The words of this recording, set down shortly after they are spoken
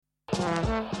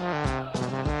And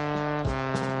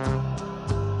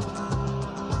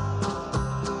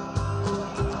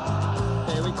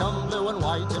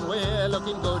we're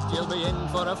looking good, you'll be in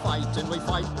for a fight, and we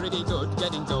fight pretty good.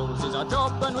 Getting goals is our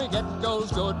job, and we get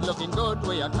goals good. Looking good,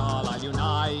 we are Carlisle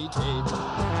United.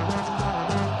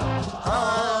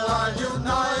 Carlisle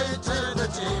United, the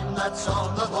team that's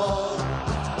on the ball.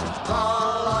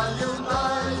 Carlisle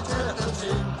United, the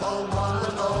team for one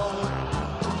and all.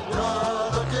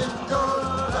 You're looking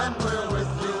good, and we're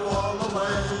with you all the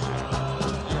way.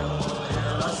 You'll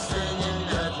hear us singing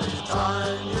every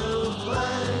time you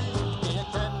play.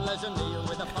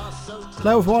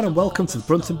 Hello everyone and welcome to the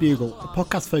Brunton Bugle, a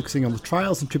podcast focusing on the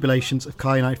trials and tribulations of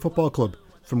Carlisle United Football Club.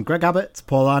 From Greg Abbott to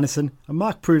Paul Arneson and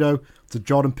Mark Prudo to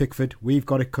Jordan Pickford, we've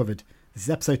got it covered. This is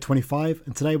episode 25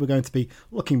 and today we're going to be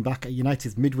looking back at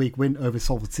United's midweek win over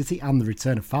Salford City and the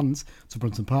return of fans to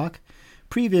Brunton Park,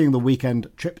 previewing the weekend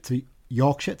trip to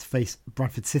Yorkshire to face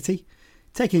Bradford City,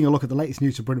 taking a look at the latest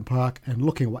news to Brunton Park and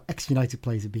looking at what ex-United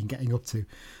players have been getting up to.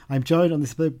 I'm joined on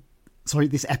this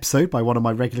episode by one of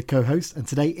my regular co-hosts, and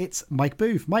today it's Mike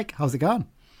Booth. Mike, how's it going?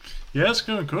 Yeah, it's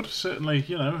going good. Certainly,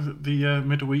 the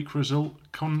midweek result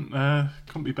couldn't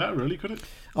be better, really, could it?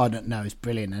 Oh, no, it's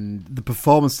brilliant. And the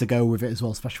performance to go with it as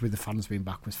well, especially with the fans being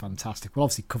back, was fantastic. We'll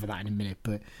obviously cover that in a minute,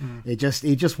 but it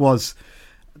just was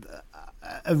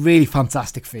a really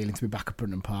fantastic feeling to be back at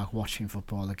Brunton Park watching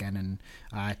football again. And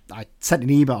I sent an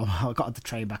email. I got the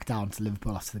train back down to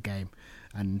Liverpool after the game,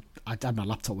 and I had my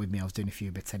laptop with me. I was doing a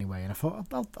few bits anyway, and I thought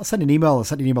I'll send an email. I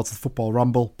sent an email to the Football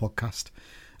Ramble podcast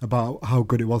about how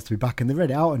good it was to be back, and they read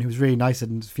it out, and it was really nice.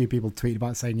 And a few people tweeted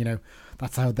about it saying,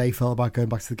 that's how they felt about going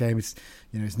back to the game. It's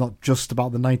it's not just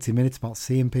about the 90 minutes, about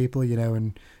seeing people, and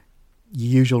your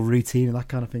usual routine and that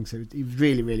kind of thing. So it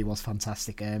really, really was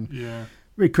fantastic. Yeah.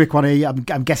 Really quick one here.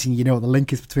 I'm guessing you know what the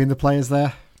link is between the players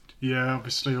there. Yeah,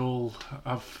 obviously all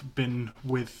have been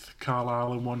with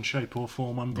Carlisle in one shape or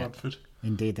form and Bradford.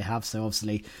 Indeed they have. So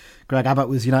obviously Greg Abbott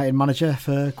was United manager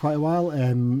for quite a while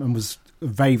and was a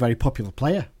very, very popular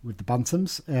player with the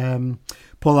Bantams.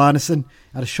 Paul Arneson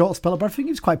had a short spell at Bradford. I think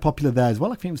he was quite popular there as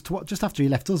well. I think it was just after he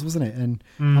left us, wasn't it? And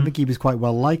I think he was quite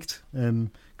well liked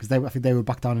because I think they were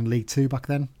back down in League 2 back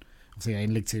then. Obviously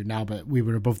in League 2 now, but we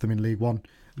were above them in League 1.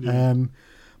 Yeah.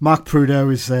 Mark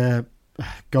Prudo is a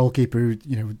goalkeeper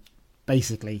who,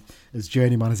 basically as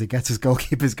journeyman as it gets as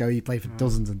goalkeepers go. He played for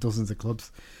dozens and dozens of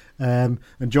clubs. And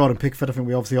Jordan Pickford, I think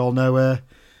we obviously all know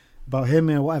about him,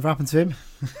 whatever happened to him.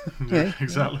 Yeah,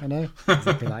 exactly. I know.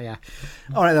 Exactly that, yeah.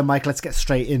 All right then, Mike, let's get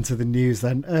straight into the news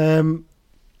then.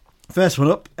 First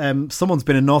one up, someone's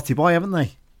been a naughty boy, haven't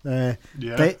they?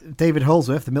 David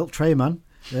Holsworth, the milk tray man,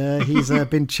 he's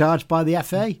been charged by the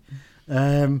FA.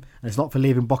 And it's not for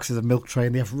leaving boxes of milk tray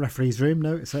in the referee's room.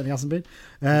 No, it certainly hasn't been.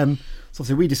 So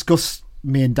obviously we discussed,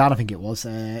 me and Dan I think it was,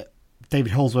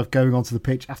 David Holsworth going onto the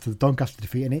pitch after the Doncaster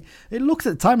defeat, and it looked at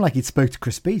the time like he'd spoke to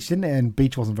Chris Beach, didn't it? And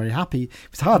Beach wasn't very happy.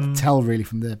 It was hard to tell really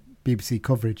from the BBC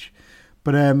coverage.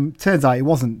 But turns out it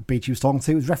wasn't Beach he was talking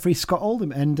to, it was referee Scott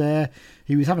Oldham, and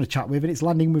he was having a chat with, and it's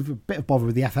landing with a bit of bother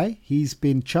with the FA. He's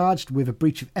been charged with a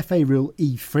breach of FA Rule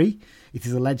E3. It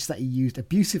is alleged that he used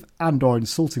abusive and or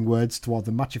insulting words toward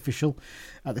the match official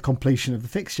at the completion of the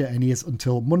fixture, and he has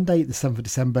until Monday the 7th of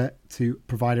December to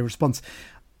provide a response.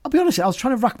 I'll be honest, I was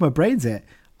trying to rack my brains here.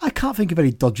 I can't think of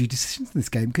any dodgy decisions in this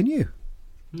game, can you?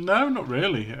 No, not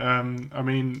really. I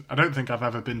don't think I've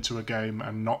ever been to a game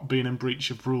and not been in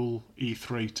breach of Rule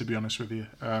E3, to be honest with you.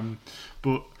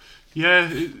 But,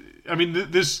 yeah,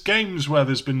 there's games where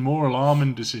there's been more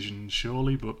alarming decisions,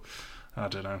 surely, but I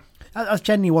don't know. I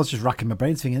genuinely was just racking my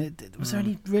brains thinking, was there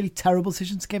any really terrible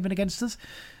decisions given against us?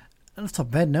 And off the top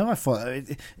of my head, no. I thought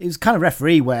it was kind of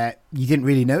referee where you didn't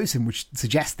really notice him, which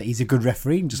suggests that he's a good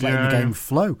referee and just letting the game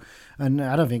flow. And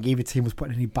I don't think either team was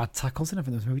putting any bad tackles in. I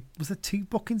think was there 2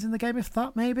 bookings in the game, if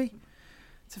that, maybe?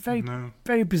 It's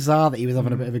very bizarre that he was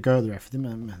having a bit of a go at the ref.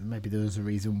 Maybe there was a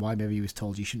reason why. Maybe he was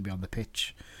told you shouldn't be on the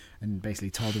pitch and basically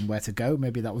told him where to go.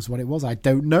 Maybe that was what it was. I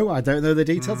don't know. I don't know the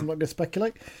details. I'm not going to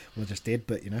speculate. Well, I just did,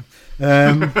 but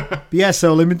But yeah,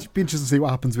 so it'll be interesting to see what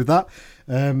happens with that.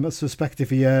 I suspect if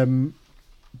he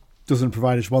doesn't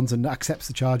provide us ones and accepts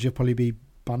the charge, he'll probably be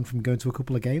banned from going to a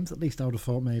couple of games. At least I would have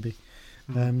thought maybe.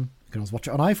 You can always watch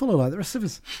it on iPhone like the rest of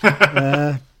us.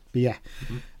 But yeah.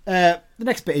 The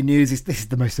next bit of news is, this is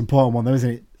the most important one though,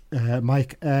 isn't it,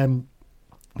 Mike?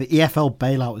 The EFL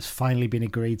bailout has finally been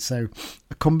agreed. So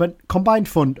a combined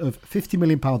fund of £50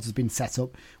 million has been set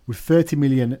up, with £30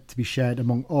 million to be shared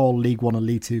among all League 1 and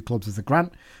League 2 clubs as a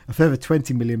grant. A further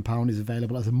 £20 million is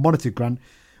available as a monitored grant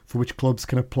for which clubs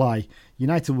can apply.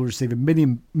 United will receive a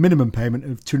minimum payment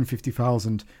of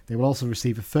 $250,000. They will also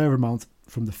receive a further amount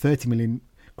from the 30 million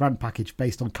grant package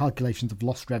based on calculations of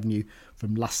lost revenue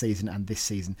from last season and this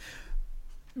season.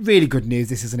 Really good news,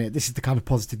 this, isn't it? This is the kind of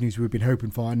positive news we've been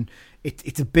hoping for, and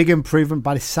it's a big improvement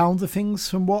by the sound of things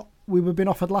from what we were being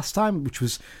offered last time, which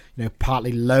was,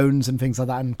 partly loans and things like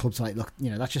that, and clubs are like, look,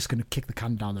 that's just going to kick the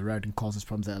can down the road and cause us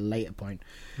problems at a later point.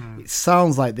 It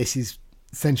sounds like this is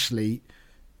essentially,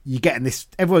 you're getting this,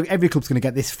 every club's going to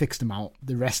get this fixed amount,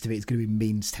 the rest of it is going to be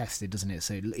means tested, doesn't it?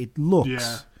 So it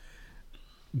looks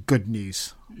good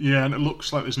news. Yeah, and it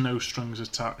looks like there's no strings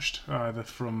attached either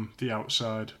from the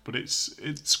outside, but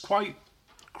it's quite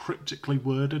cryptically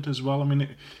worded as well. I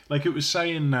mean, it was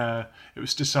saying it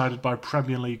was decided by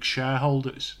Premier League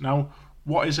shareholders. Now,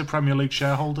 what is a Premier League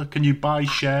shareholder? Can you buy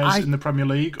shares in the Premier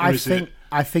League? Or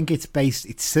I think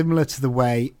it's similar to the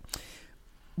way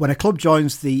when a club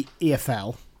joins the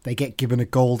EFL, they get given a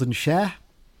golden share.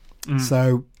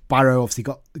 So Barrow obviously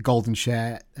got the golden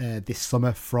share this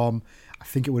summer from, I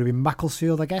think it would have been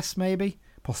Macclesfield, I guess, maybe.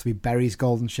 Possibly Bury's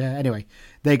golden share. Anyway,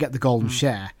 they get the golden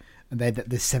share. And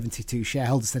there's 72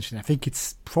 shareholders essentially. I think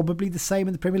it's probably the same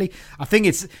in the Premier League. I think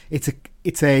it's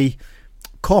a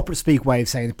corporate speak way of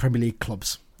saying the Premier League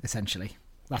clubs essentially.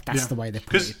 That's the way they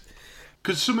put it.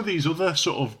 Because some of these other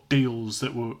sort of deals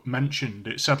that were mentioned,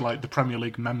 it said like the Premier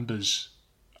League members,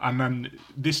 and then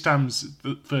this time's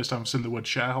the first time I've seen the word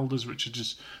shareholders, which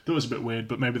that was a bit weird.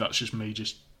 But maybe that's just me, to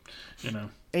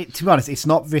be honest, it's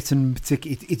not written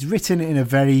particularly. It's written in a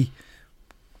very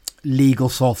legal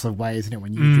sort of way, isn't it,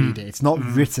 when you read it? It's not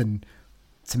written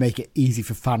to make it easy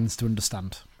for fans to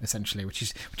understand, essentially, which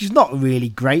is not really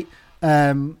great.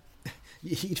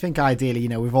 You'd think ideally,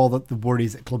 with all the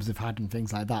worries that clubs have had and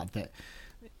things like that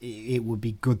it would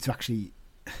be good to actually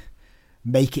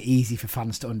make it easy for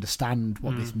fans to understand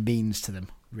what this means to them,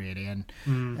 really.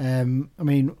 And I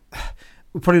mean,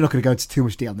 we're probably not going to go into too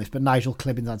much detail on this, but Nigel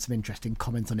Clibbins had some interesting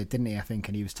comments on it, didn't he? I think,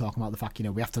 and he was talking about the fact,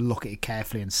 we have to look at it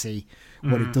carefully and see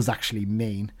what it does actually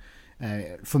mean.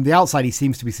 From the outside, he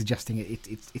seems to be suggesting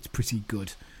it's pretty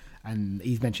good, and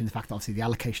he's mentioned the fact that obviously the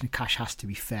allocation of cash has to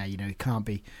be fair. It can't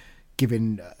be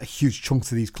giving a huge chunk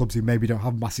to these clubs who maybe don't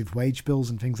have massive wage bills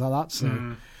and things like that.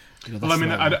 So, well, I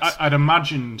mean, I'd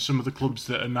imagine some of the clubs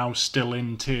that are now still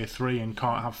in Tier 3 and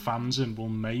can't have fans in will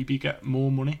maybe get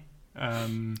more money.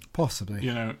 Possibly,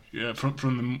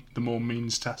 from the more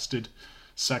means tested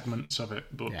segments of it,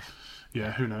 but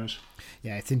who knows?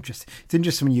 Yeah, it's interesting. It's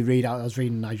interesting when you read out. I was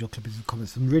reading Nigel Clippers'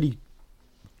 comments. Some really,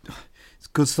 it's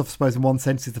good stuff. I suppose in one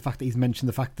sense is the fact that he's mentioned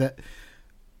the fact that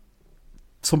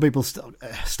some people,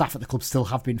 staff at the club, still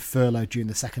have been furloughed during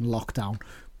the second lockdown,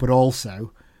 but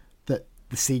also that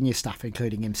the senior staff,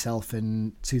 including himself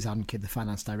and Suzanne Kidd, the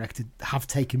finance director, have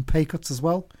taken pay cuts as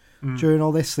well during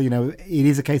all this. So, it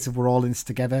is a case of we're all in this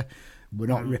together. We're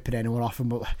not ripping anyone off.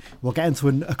 And we'll get into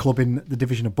a club in the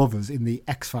division above us in the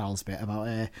X-Files bit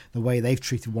about the way they've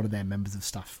treated one of their members of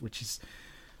staff, which is,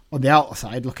 on the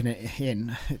outside, looking at it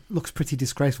it looks pretty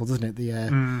disgraceful, doesn't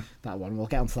it? That one. We'll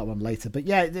get onto that one later. But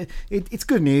yeah, it's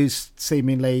good news,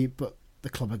 seemingly, but the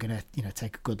club are going to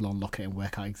take a good long look at it and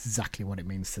work out exactly what it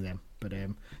means to them. But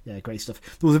great stuff.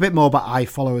 There was a bit more about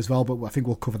iFollow as well, but I think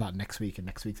we'll cover that next week in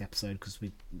next week's episode because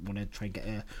we want to try and get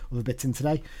other bits in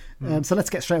today. So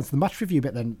let's get straight into the match review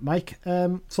bit then, Mike.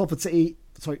 Carl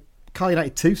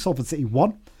United 2, Salford City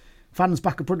 1. Fans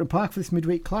back at Brunton Park for this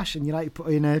midweek clash, and United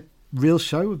put in a real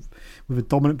show with a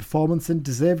dominant performance and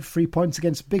deserved 3 points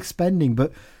against big spending,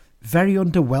 but very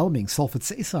underwhelming Salford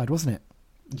City side, wasn't it?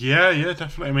 Yeah,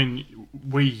 definitely. I mean,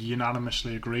 we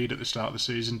unanimously agreed at the start of the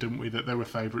season, didn't we, that they were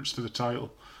favourites to the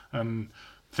title, and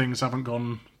things haven't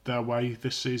gone their way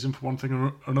this season for one thing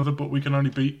or another. But we can only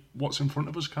beat what's in front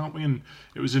of us, can't we? And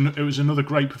it was another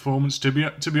great performance. To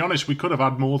be honest, we could have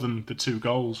had more than the 2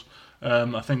 goals.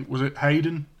 I think, was it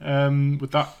Hayden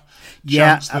with that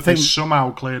chance that they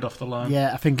somehow cleared off the line?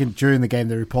 Yeah, I think during the game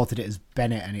they reported it as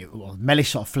Bennett, and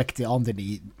Mellish sort of flicked it on, didn't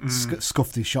he?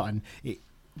 Scuffed his shot, and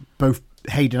both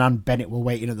Hayden and Bennett were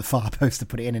waiting at the far post to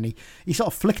put it in, and he sort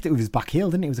of flicked it with his back heel,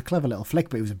 didn't he? It was a clever little flick,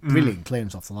 but it was a brilliant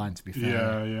clearance off the line, to be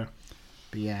fair.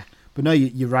 But no,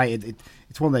 you're right.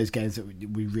 It's one of those games that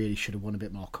we really should have won a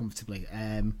bit more comfortably.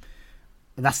 And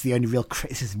that's the only real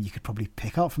criticism you could probably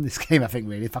pick up from this game, I think,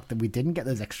 really. The fact that we didn't get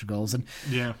those extra goals.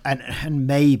 And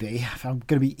maybe, if I'm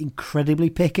going to be incredibly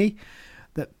picky,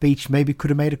 that Beach maybe could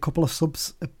have made a couple of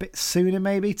subs a bit sooner,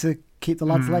 maybe, to keep the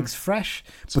lads' legs fresh.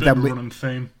 It's but a bit of a running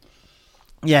theme.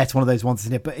 Yeah, it's one of those ones,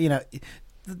 isn't it? But,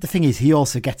 the thing is, he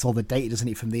also gets all the data, doesn't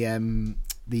he, from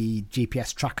the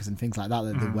GPS trackers and things like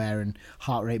that they wear, and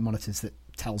heart rate monitors that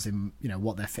tells him,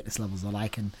 what their fitness levels are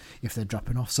like and if they're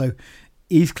dropping off. So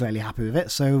he's clearly happy with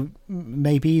it. So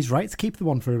maybe he's right to keep the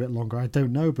one for a bit longer. I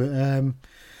don't know, but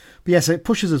But yeah, so it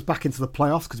pushes us back into the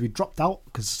playoffs because we dropped out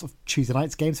because of Tuesday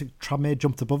night's game. So Tranmere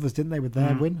jumped above us, didn't they, with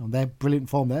their win on their brilliant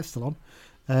form they're still on.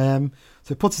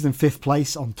 So it puts us in 5th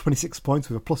place on 26 points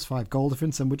with a +5 goal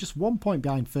difference, and we're just 1 point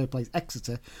behind 3rd place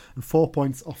Exeter and 4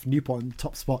 points off Newport in the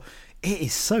top spot. It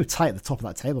is so tight at the top of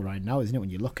that table right now, isn't it? When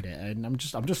you look at it, and I'm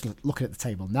just looking at the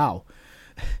table now,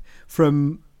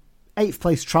 from 8th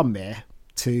place Tranmere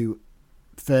to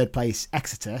 3rd place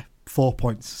Exeter, 4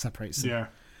 points separates them. Yeah,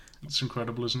 it's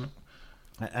incredible, isn't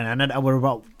it? And we're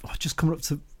about just coming up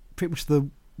to pretty much the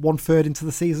 1/3 into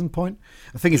the season point.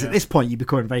 The thing is, at this point, you're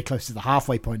becoming very close to the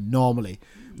halfway point normally.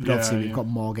 But obviously, we've got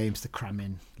more games to cram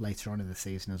in later on in the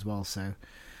season as well. So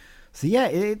yeah,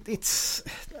 it's.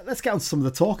 Let's get on to some of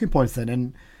the talking points then.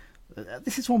 And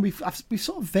this is one we've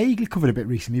sort of vaguely covered a bit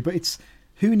recently, but it's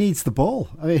who needs the ball.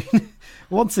 I mean,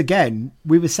 once again,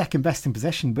 we were second best in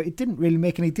possession, but it didn't really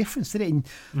make any difference, did it?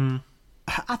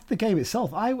 At the game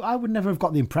itself, I would never have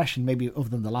got the impression, maybe other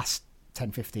than the last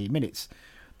 10-15 minutes,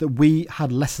 that we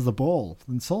had less of the ball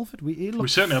than Salford. We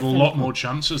certainly had a lot more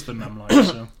chances than them.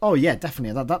 So. Oh yeah,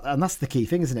 definitely. And that's the key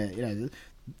thing, isn't it? You know,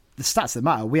 the stats that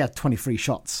matter. We had 23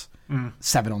 shots,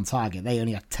 7 on target. They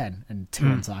only had 10 and 2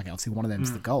 on target. Obviously, one of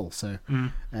them's the goal. So,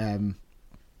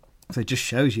 so it just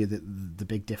shows you the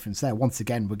big difference there. Once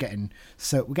again, we're getting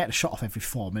a shot off every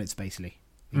 4 minutes basically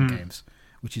in games,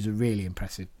 which is a really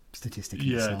impressive statistic.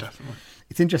 In itself. Definitely.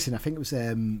 It's interesting. I think it was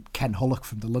Ken Hullock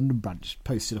from the London branch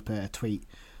posted up a tweet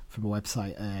from a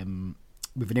website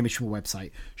with an image from a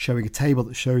website showing a table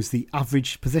that shows the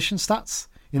average position stats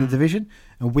in the division,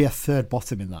 and we are 3rd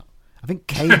bottom in that. I think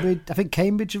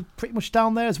Cambridge are pretty much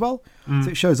down there as well. So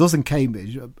it shows us and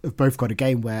Cambridge have both got a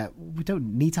game where we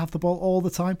don't need to have the ball all the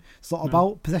time. It's not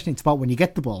about possession, it's about when you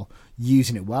get the ball,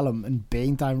 using it well and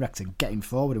being direct and getting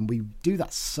forward, and we do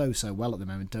that so well at the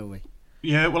moment, don't we?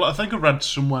 Yeah, well, I think I read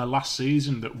somewhere last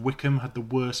season that Wickham had the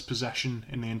worst possession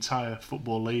in the entire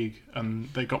Football League, and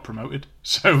they got promoted.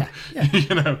 So,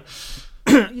 you know,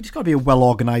 you just got to be a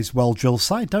well-organised, well-drilled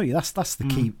side, don't you? That's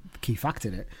the key fact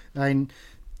in it. I mean,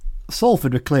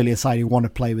 Salford are clearly a side who want to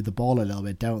play with the ball a little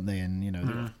bit, don't they? And you know,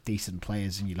 they're decent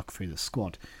players, and you look through the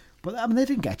squad. But I mean, they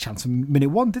didn't get a chance from minute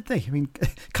 1, did they? I mean,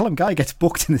 Callum Guy gets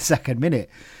booked in the 2nd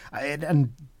minute,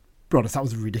 and be honest, that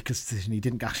was a ridiculous decision. He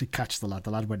didn't actually catch the lad. The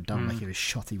lad went down like he was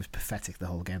shot. He was pathetic the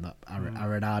whole game. That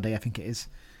Arenade, I think it is.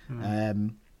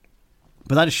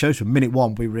 But that just shows from minute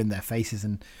 1 we were in their faces,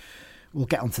 and we'll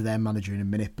get onto their manager in a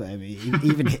minute. But I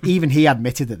mean, even he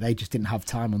admitted that they just didn't have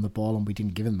time on the ball, and we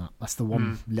didn't give him that. That's the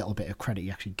one little bit of credit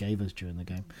he actually gave us during the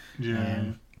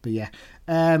game. But yeah.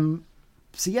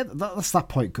 So yeah, that's that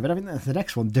point covered. I think the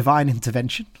next one, divine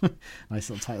intervention. Nice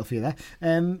little title for you there.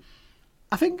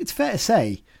 I think it's fair to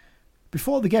say,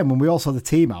 before the game, when we all saw the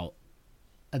team out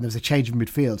and there was a change in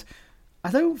midfield,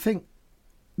 I don't think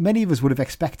many of us would have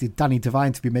expected Danny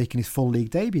Devine to be making his full league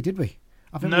debut, did we?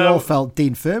 I think we all felt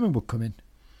Dean Furman would come in.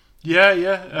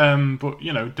 Yeah. But,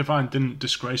 you know, Devine didn't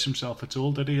disgrace himself at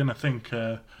all, did he? And I think,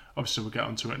 obviously we'll get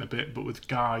onto it in a bit, but with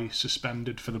Guy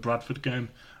suspended for the Bradford game,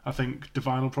 I think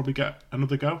Devine will probably get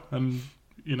another go. And,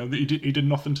 you know, he did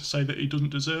nothing to say that he doesn't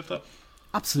deserve that.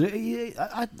 Absolutely.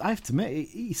 I have to admit,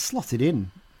 he slotted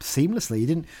in seamlessly.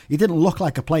 He didn't look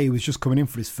like a player who was just coming in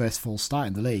for his first full start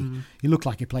in the league. He looked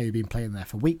like a player who'd been playing there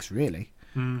for weeks, really.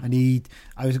 And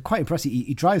I was quite impressed.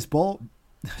 He drives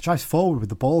forward with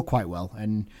the ball quite well,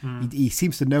 and he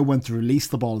seems to know when to release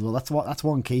the ball as well. That's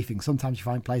one key thing. Sometimes you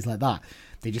find players like that,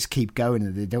 they just keep going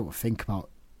and they don't think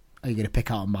about, are you going to pick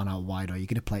out a man out wide or are you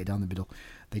going to play it down the middle?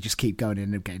 They just keep going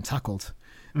and end up getting tackled.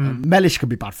 Mellish can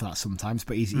be bad for that sometimes,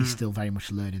 but he's still very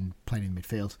much learning playing in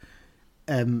midfield.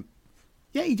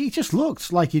 Yeah, he just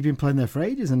looked like he'd been playing there for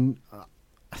ages, and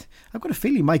I've got a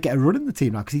feeling he might get a run in the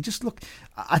team now because he just looked.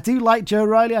 I do like Joe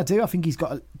Riley. I do. I think he's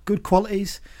got good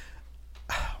qualities.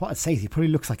 What I'd say is he probably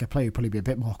looks like a player who'd probably be a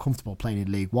bit more comfortable playing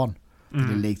in League One than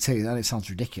in League Two. And it sounds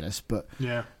ridiculous, but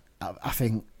yeah, I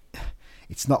think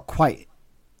it's not quite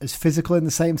as physical in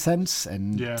the same sense,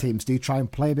 and teams do try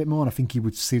and play a bit more, and I think he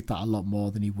would suit that a lot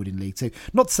more than he would in League Two.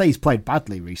 Not to say he's played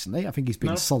badly recently. I think he's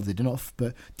been solid enough,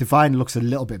 but Devine looks a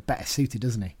little bit better suited,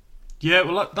 doesn't he? Yeah,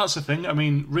 well, that's the thing. I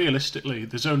mean, realistically,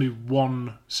 there's only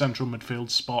one central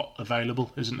midfield spot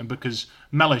available, isn't there? Because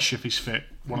Mellish, if he's fit,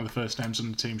 one of the first names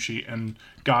on the team sheet, and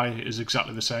Guy is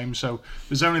exactly the same. So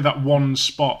there's only that one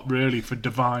spot, really, for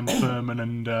Devine, Furman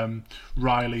and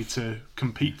Riley to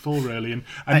compete for, really.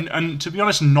 And to be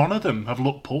honest, none of them have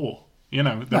looked poor. You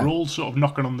know, they're all sort of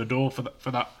knocking on the door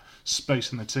for that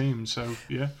space in the team. So,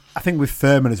 yeah. I think with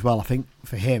Furman as well, I think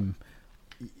for him,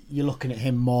 you're looking at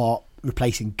him more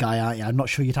replacing Guy, aren't you? I'm not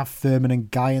sure you'd have Furman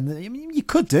and Guy in the... I mean, you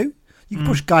could do. You could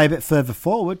push Guy a bit further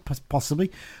forward,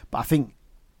 possibly. But I think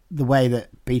the way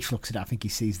that Beach looks at it, I think he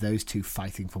sees those two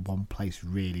fighting for one place,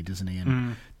 really, doesn't he?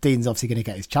 And Dean's obviously going to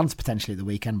get his chance potentially at the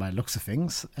weekend by the looks of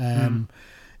things. Even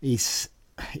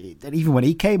when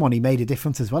he came on, he made a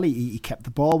difference as well. He kept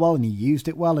the ball well and he used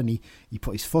it well and he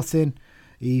put his foot in.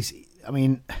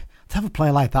 To have a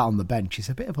player like that on the bench is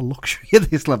a bit of a luxury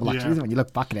at this level, actually, isn't it? When you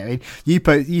look back at it. I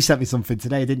mean, you sent me something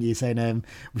today, didn't you, saying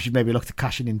we should maybe look to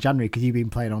cash in January because you've been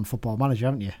playing on Football Manager,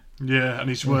 haven't you? Yeah, and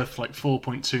he's worth like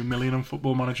 4.2 million on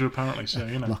Football Manager apparently. So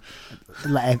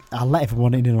Look, I'll let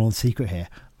everyone in on secret here.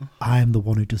 I am the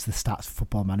one who does the stats for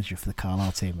Football Manager for the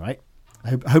Carlisle team, right?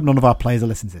 I hope none of our players are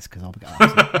listening to this because I'll be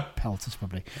pelters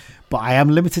probably. But I am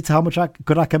limited to how much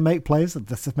good I can make players.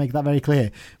 Let's just make that very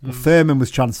clear. Well, Furman was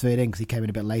transferred in because he came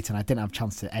in a bit later and I didn't have a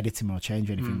chance to edit him or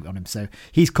change anything on him. So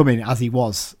he's come in as he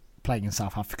was playing in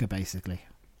South Africa basically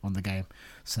on the game.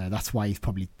 So that's why he's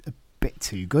probably a bit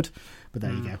too good. But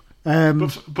there you go.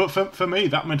 But for me,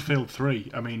 that midfield three,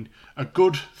 I mean, a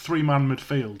good three-man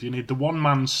midfield, you need the one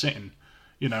man sitting,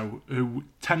 who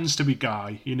tends to be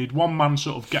Guy. You need one man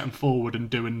sort of getting forward and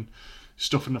doing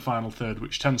stuff in the final third,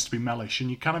 which tends to be Mellish. And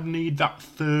you kind of need that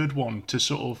third one to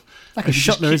sort of... Like a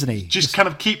Shuttler, isn't he? Just kind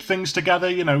of keep things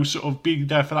together, sort of be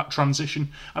there for that transition.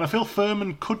 And I feel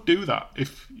Furman could do that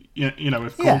if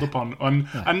called upon.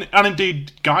 And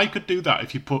indeed, Guy could do that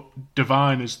if you put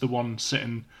Devine as the one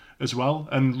sitting as well,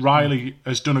 and Riley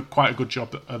has done quite a good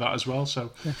job at that as well.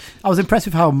 So I was impressed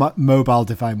with how mobile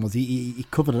Devine was. He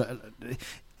covered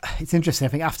it's interesting. I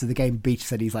think after the game, Beach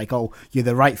said he's like, "Oh, you're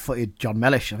the right-footed John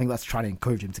Mellish." I think that's trying to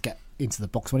encourage him to get into the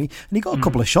box and he got a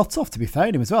couple of shots off. To be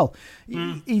fair to him as well,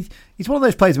 he's one of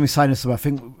those players when we sign him. I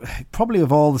think probably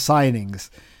of all the signings,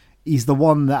 he's the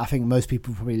one that I think most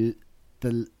people probably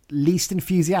the least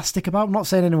enthusiastic about. I'm not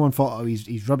saying anyone thought, "Oh,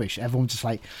 he's rubbish." Everyone's just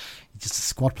like, he's just a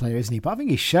squad player, isn't he? But I think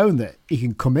he's shown that he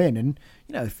can come in and,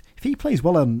 if he plays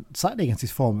well on Saturday against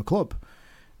his former club,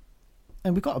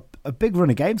 and we've got a big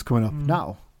run of games coming up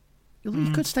now,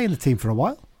 he could stay in the team for a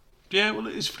while. Yeah, well,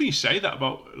 it's funny you say that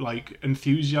about like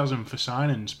enthusiasm for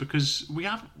signings because we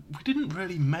didn't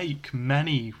really make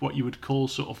many what you would call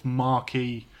sort of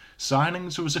marquee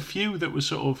signings. There was a few that were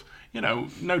sort of,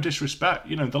 no disrespect,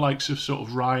 the likes of sort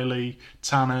of Riley,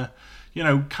 Tanner,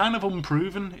 kind of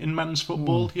unproven in men's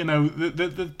football. They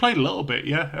played a little bit,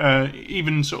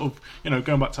 even sort of,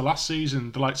 going back to last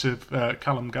season, the likes of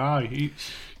Callum Guy. He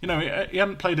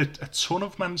hadn't played a ton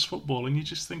of men's football, and you're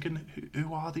just thinking,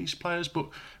 who are these players? But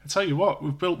I tell you what,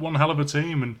 we've built one hell of a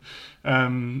team,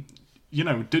 and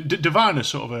Devine is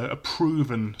sort of a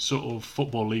proven sort of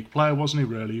football league player, wasn't he?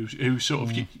 Really, who sort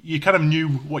of you kind of knew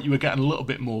what you were getting a little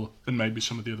bit more than maybe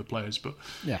some of the other players. But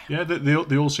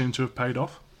they all seem to have paid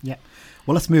off. Yeah.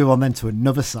 Well, let's move on then to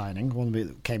another signing, one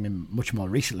that came in much more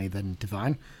recently than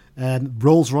Devine,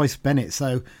 Rolls-Royce Bennett.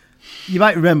 So you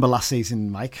might remember last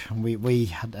season, Mike, and we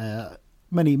had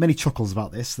many chuckles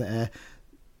about this, that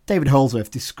David Holsworth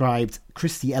described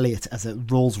Christy Elliott as a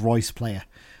Rolls-Royce player.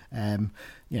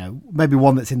 Maybe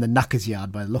one that's in the knackers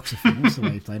yard by the looks of things, the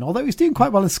way he's playing. Although he's doing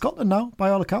quite well in Scotland now,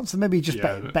 by all accounts, and maybe just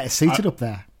better suited up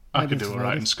there. I could do all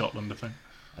right in Scotland, I think.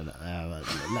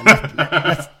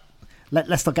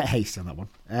 Let's not get hasty on that one.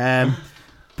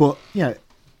 But,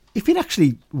 if he'd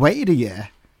actually waited a year,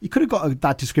 he could have got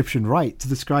that description right to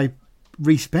describe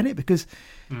Reece Bennett, because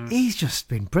he's just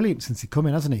been brilliant since he come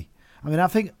in, hasn't he? I mean, I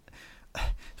think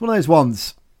it's one of those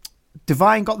ones.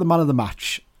 Devine got the man of the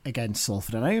match against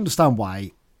Salford, and I understand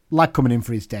why. Lad coming in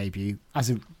for his debut, has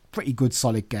a pretty good,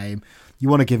 solid game. You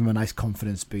want to give him a nice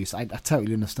confidence boost. I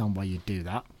totally understand why you'd do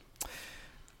that.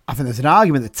 I think there's an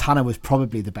argument that Tanner was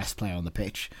probably the best player on the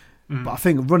pitch. But I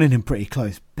think running him pretty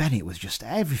close, Bennett was just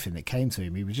everything that came to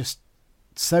him. He was just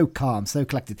so calm, so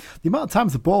collected. The amount of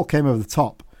times the ball came over the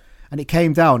top and it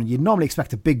came down, and you'd normally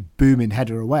expect a big booming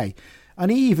header away. And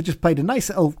he either just played a nice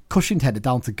little cushioned header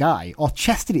down to Guy, or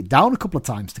chested it down a couple of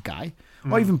times to Guy,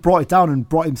 or even brought it down and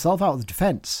brought himself out of the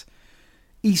defence.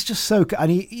 He's just so good, and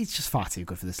he's just far too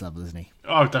good for this level, isn't he?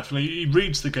 Oh, definitely. He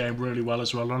reads the game really well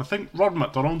as well. And I think Rod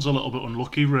McDonald's a little bit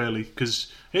unlucky, really,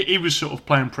 because he was sort of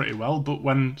playing pretty well. But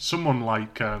when someone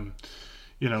like,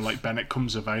 like Bennett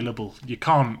comes available, you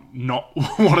can't not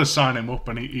want to sign him up,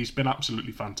 and he's been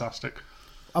absolutely fantastic.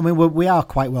 I mean, we are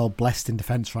quite well blessed in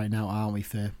defence right now, aren't we,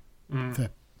 for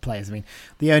players? I mean,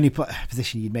 the only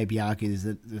position you'd maybe argue is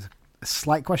that there's a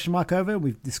slight question mark over,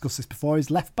 we've discussed this before,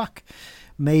 is left back.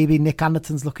 Maybe Nick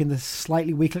Anderton's looking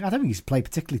slightly weak. I don't think he's played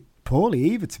particularly poorly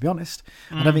either, to be honest.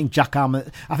 I don't think Jack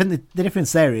Armour... I think the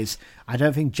difference there is, I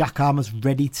don't think Jack Armour's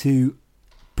ready to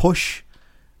push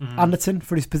Anderton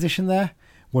for his position there.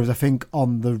 Whereas I think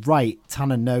on the right,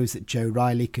 Tanner knows that Joe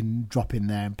Riley can drop in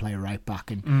there and play a right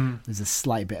back, and there's a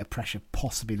slight bit of pressure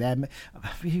possibly there.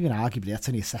 You're going to arguably that's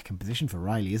only a second position for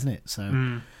Riley, isn't it?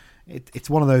 So it's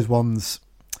one of those ones.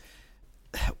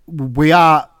 We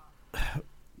are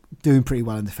doing pretty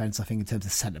well in defence, I think, in terms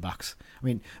of centre-backs. I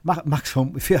mean, Max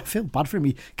Hunt, I feel bad for him.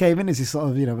 He came in as this sort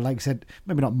of, like I said,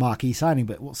 maybe not marquee signing,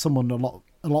 but someone a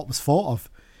lot was thought of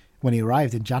when he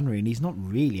arrived in January, and he's not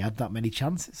really had that many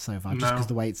chances so far, just because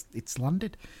the way it's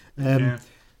landed.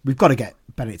 We've got to get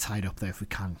Bennett tied up, though, if we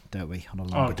can, don't we? On a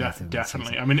longer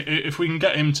definitely. I mean, if we can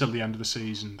get him till the end of the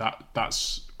season,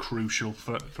 that's crucial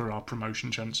for our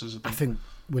promotion chances. I think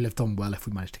we'll have done well if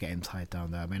we manage to get him tied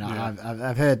down, though. I mean,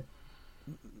 I've heard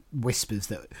whispers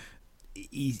that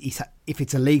he's if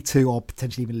it's a League Two or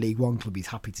potentially even League One club, he's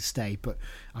happy to stay. But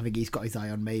I think he's got his eye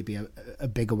on maybe a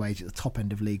bigger wage at the top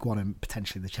end of League One and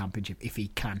potentially the Championship if he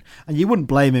can. And you wouldn't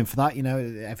blame him for that.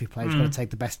 Every player's got to take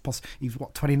the best possible. He's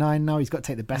 29 now. He's got to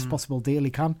take the best possible deal he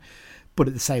can. But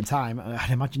at the same time,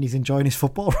 I'd imagine he's enjoying his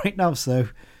football right now. So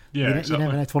exactly. You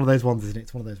never know. It's one of those ones, isn't it?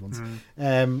 It's one of those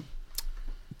ones.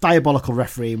 Diabolical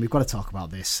referee, and we've got to talk about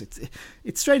this.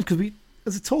 It's strange because we,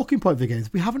 as a talking point for the games,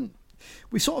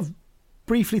 we sort of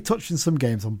briefly touched in some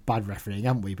games on bad refereeing,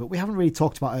 haven't we? But we haven't really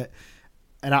talked about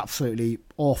an absolutely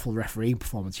awful refereeing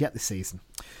performance yet this season.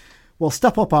 Well,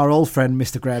 step up our old friend,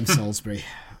 Mr. Graham Salisbury.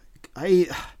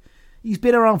 He's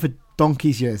been around for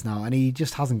donkey's years now, and he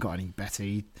just hasn't got any better.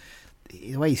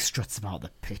 The way he struts about the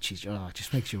pitch, it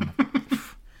just makes you want to...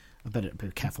 I better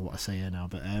be careful what I say here now,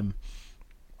 but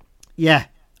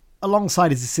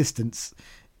alongside his assistants,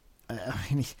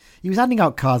 he was handing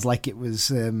out cards like it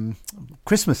was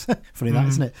Christmas. Funny that,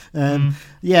 isn't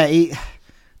it?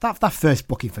 That first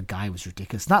booking for Guy was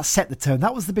ridiculous. That set the tone.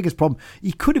 That was the biggest problem.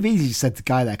 He could have easily said to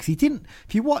Guy there, because he didn't.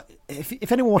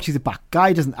 If anyone watches it back,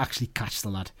 Guy doesn't actually catch the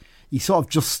lad. He sort of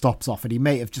just stops off, and he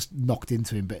may have just knocked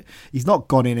into him, but he's not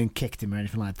gone in and kicked him or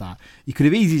anything like that. He could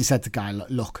have easily said to Guy,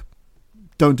 look,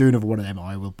 don't do another one of them or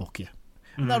I will book you.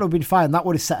 And that would have been fine. That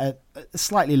would have set a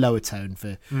slightly lower tone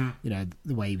for the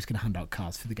way he was going to hand out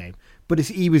cards for the game. But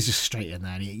he was just straight in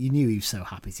there, and you knew he was so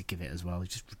happy to give it as well.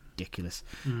 It's just ridiculous.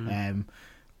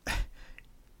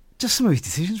 Just some of his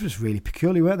decisions was really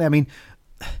peculiar, weren't they? I mean,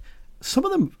 some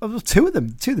of them, two of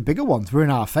the bigger ones, were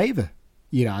in our favour,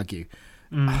 you'd argue.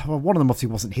 Well, one of them obviously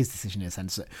wasn't his decision in a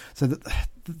sense. So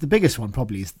the biggest one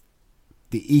probably is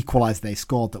the equaliser they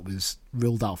scored that was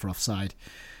ruled out for offside.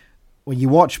 When you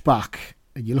watch back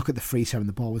and you look at the free throw and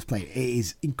the ball was played, it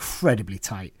is incredibly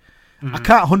tight. I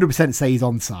can't 100% say he's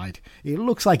onside. It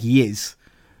looks like he is,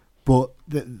 but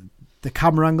the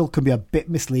camera angle can be a bit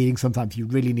misleading sometimes. You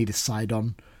really need a side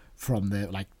on from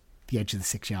the edge of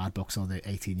the 6-yard box or the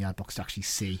 18-yard box to actually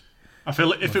see. I feel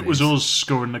like if it was us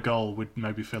scoring the goal, we'd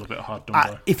maybe feel a bit hard done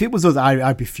by. If it was us,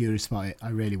 I'd be furious about it. I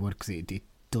really would, because it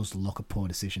does look a poor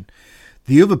decision.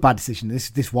 The other bad decision,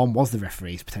 this one was the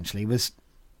referees potentially, was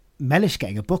Mellish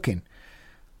getting a booking.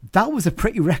 That was a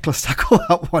pretty reckless tackle,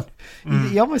 that one.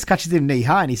 He almost catches him knee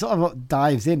high and he sort of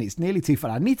dives in. It's nearly 2 foot.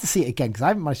 I need to see it again because I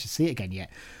haven't managed to see it again yet.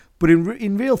 But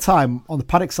in real time, on the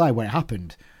paddock side where it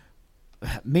happened,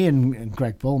 me and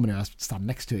Greg Bullman, who I was standing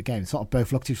next to it again, sort of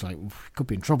both looked at each other like, could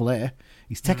be in trouble here.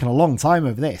 He's taken a long time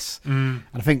over this. And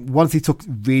I think once he took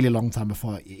really long time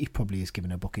before, he probably is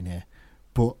given a booking here.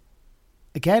 But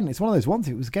again, it's one of those ones,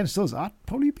 if it was against us, I'd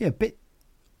probably be a bit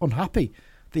unhappy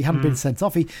that he hadn't been sent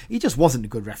off. He just wasn't a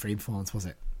good referee performance, was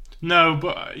it? No,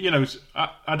 but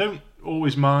I don't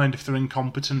always mind if they're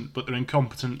incompetent, but their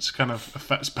incompetence kind of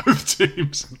affects both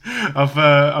teams.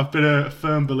 I've been a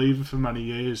firm believer for many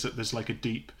years that there's like a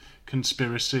deep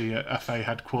conspiracy at FA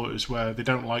headquarters where they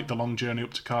don't like the long journey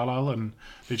up to Carlisle and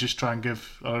they just try and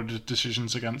give a lot of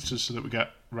decisions against us so that we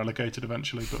get relegated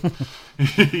eventually. But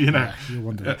Yeah, you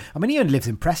wonder. I mean, he only lives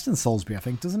in Preston, Salisbury, I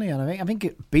think, doesn't he? And I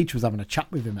think Beach was having a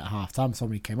chat with him at half time. So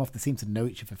when he came off, they seem to know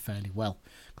each other fairly well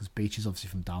because Beach is obviously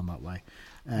from down that way.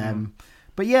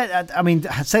 But yeah, I mean,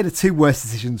 I'd say the two worst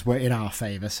decisions were in our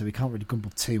favour, so we can't really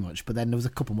grumble too much. But then there was a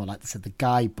couple more, like I said, the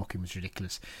Guy booking was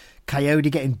ridiculous. Coyote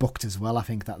getting booked as well, I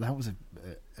think that was a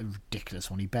ridiculous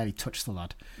one. He barely touched the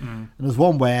lad. And there was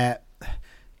one where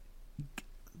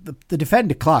the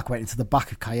defender, Clark, went into the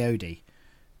back of Coyote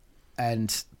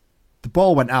and the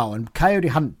ball went out and Coyote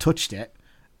hadn't touched it.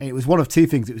 And it was one of two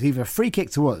things. It was either a free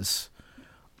kick to us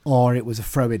or it was a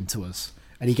throw-in to us.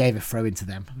 And he gave a throw in to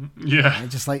them. Yeah.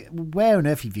 And just like, where on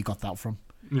earth have you got that from?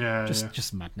 Yeah.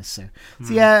 Just madness. So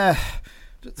yeah,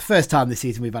 the first time this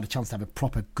season we've had a chance to have a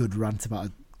proper good rant about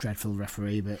a dreadful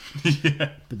referee, but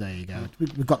but there you go.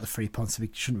 We've got the 3 points, so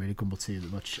we shouldn't really grumble too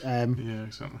much. Yeah,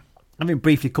 exactly. I mean,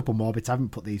 briefly, a couple more bits. I haven't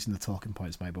put these in the talking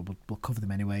points, mate, but we'll cover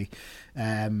them anyway.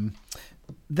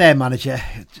 Their manager,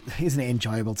 isn't it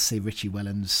enjoyable to see Richie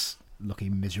Wellens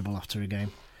looking miserable after a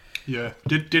game? Yeah.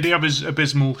 Did he have his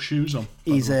abysmal shoes on?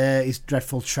 His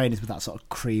dreadful trainers with that sort of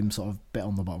cream sort of bit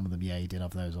on the bottom of them. Yeah, he did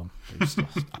have those on. It was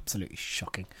absolutely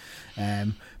shocking.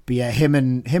 But yeah, him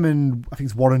and I think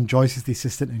it's Warren Joyce is the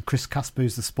assistant, and Chris Casper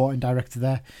is the sporting director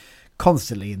there.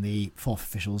 Constantly in the fourth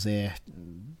official's ear,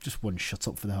 just wouldn't shut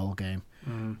up for the whole game.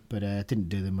 But didn't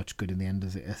do them much good in the end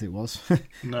as it was.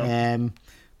 No.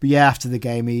 But yeah, after the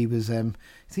game, he was.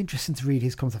 It's interesting to read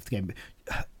his comments after the game.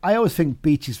 But I always think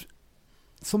Beach is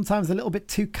sometimes a little bit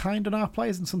too kind on our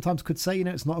players, and sometimes could say,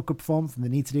 it's not a good performance and they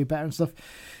need to do better and stuff.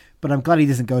 But I'm glad he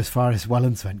doesn't go as far as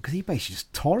Wellens went, because he basically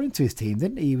just tore into his team,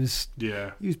 didn't he? He was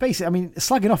basically, I mean,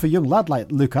 slagging off a young lad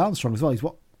like Luke Armstrong as well. He's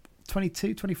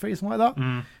 22, 23, something like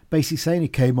that. Basically saying he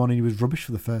came on and he was rubbish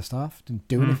for the first half, didn't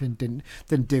do anything,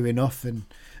 didn't do enough, and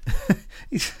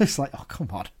he's just like, oh, come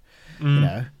on,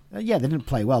 Yeah, they didn't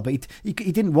play well, but he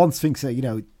didn't once think so.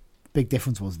 Big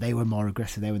difference was they were more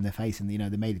aggressive. They were in their face, and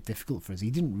they made it difficult for us. He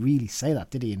didn't really say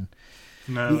that, did he? And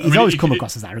no, he's always come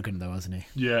across as arrogant, though, hasn't he?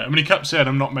 Yeah, I mean, he kept saying,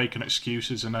 "I'm not making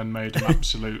excuses," and then made an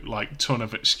absolute ton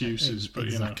of excuses. But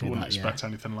exactly I wouldn't expect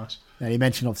anything less. And he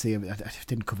mentioned, obviously, I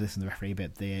didn't cover this in the referee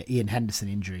bit, the Ian Henderson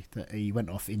injury, that he went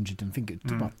off injured, and I think it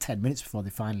took about 10 minutes before they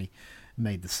finally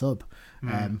made the sub.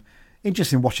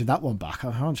 Interesting watching that one back.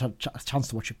 I haven't had a chance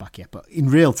to watch it back yet, but in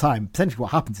real time, essentially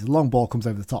what happens is a long ball comes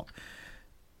over the top.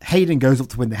 Hayden goes up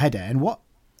to win the header, and what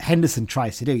Henderson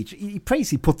tries to do, he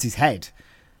basically puts his head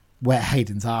where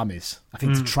Hayden's arm is, I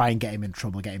think, to try and get him in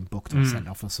trouble, get him booked or sent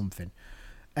off or something,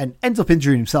 and ends up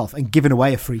injuring himself and giving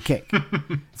away a free kick.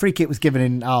 Free kick was given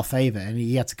in our favour, and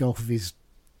he had to go off with his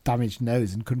damaged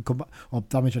nose and couldn't come back, or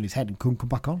damage on his head and couldn't come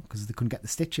back on because they couldn't get the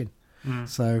stitch in.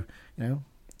 So,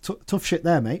 tough shit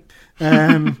there, mate.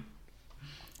 And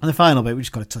the final bit, we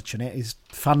just got to touch on it, is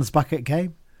fans back at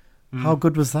game. How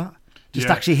good was that? Just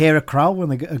actually hear a crowd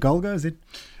when a goal goes in.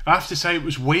 I have to say, it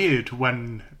was weird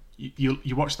when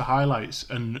you watch the highlights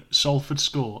and Salford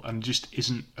score and just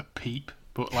isn't a peep.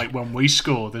 But like when we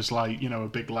score, there's a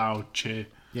big loud cheer.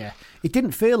 Yeah, it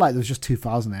didn't feel like there was just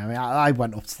 2,000 there. I mean, I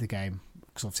went up to the game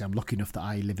because obviously I'm lucky enough that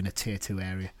I live in a tier 2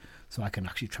 area, so I can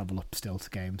actually travel up still to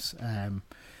games.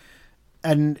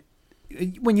 And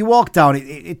when you walk down,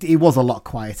 it was a lot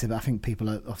quieter. But I think people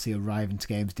are obviously arriving to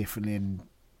games differently and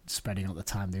spreading out the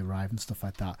time they arrive and stuff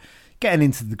like that. Getting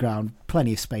into the ground,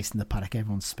 plenty of space in the paddock,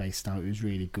 everyone's spaced out. It was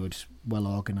really good, well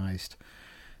organised.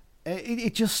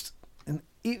 It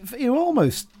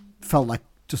almost felt like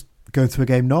just going to a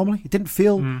game normally. It didn't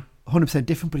feel 100%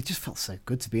 different, but it just felt so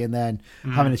good to be in there and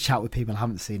having a chat with people I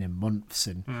haven't seen in months.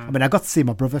 And I mean, I got to see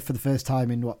my brother for the first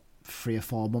time in 3 or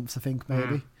 4 months, I think,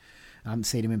 maybe. I haven't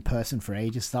seen him in person for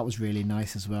ages, so that was really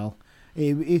nice as well.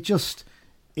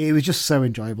 It was just so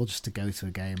enjoyable just to go to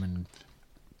a game and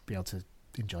be able to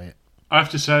enjoy it. I have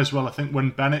to say as well, I think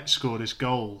when Bennett scored his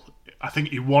goal, I think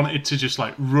he wanted to just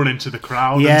run into the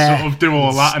crowd and sort of do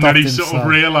all that, and then he sort of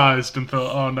realised and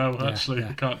thought, oh no, actually,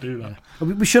 we can't do that. Yeah.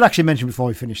 We should actually mention before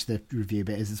we finish the review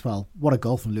bit as well, what a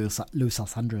goal from Luis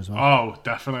Alessandro as well. Oh,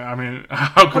 definitely. I mean,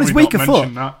 how can we not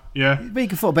mention that? Yeah.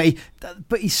 Weaker foot,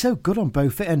 but he's so good on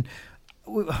both feet. And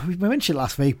we mentioned it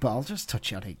last week, but I'll just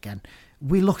touch on it again.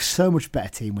 We look so much better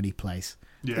team when he plays.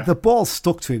 Yeah. The ball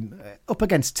stuck to him up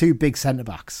against 2 big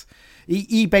centre-backs.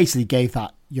 He basically gave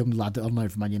that young lad on loan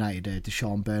from Man United,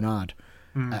 Deshaun Bernard,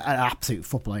 an absolute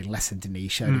footballing lesson, didn't he? He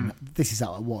showed him this is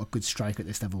what a good striker at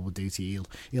this level will do to you.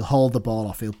 He'll hold the ball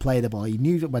off, he'll play the ball. He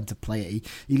knew when to play it.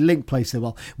 He linked play so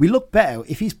well. We look better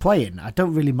if he's playing. I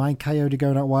don't really mind Coyote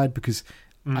going out wide because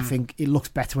I think it looks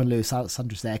better when Luis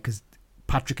Alessandro's there because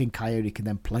Patrick and Coyote can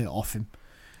then play it off him.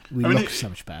 We look so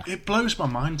much better. It blows my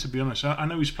mind, to be honest. I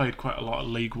know he's played quite a lot at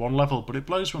League One level, but it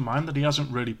blows my mind that he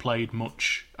hasn't really played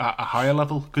much at a higher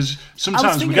level. Because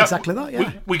sometimes we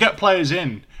get players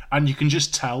in, and you can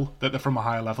just tell that they're from a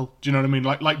higher level. Do you know what I mean?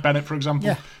 Like Bennett, for example.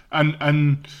 Yeah.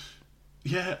 And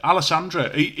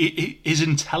Alessandro, his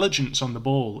intelligence on the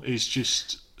ball is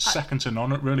just second to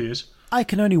none. It really is. I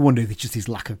can only wonder if it's just his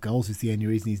lack of goals is the only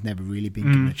reason he's never really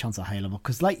been given a chance at a higher level.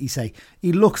 Because, like you say,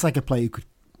 he looks like a player who could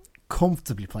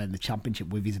comfortably play in the Championship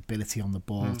with his ability on the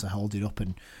ball to hold it up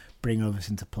and bring others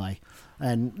into play.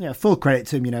 And full credit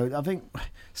to him. I think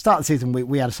start of the season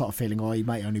we had a sort of feeling, he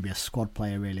might only be a squad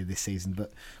player really this season.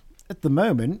 But at the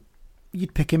moment,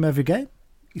 you'd pick him every game.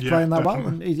 He's playing that well,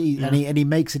 and he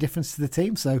makes a difference to the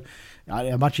team. So I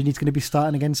imagine he's going to be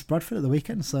starting against Bradford at the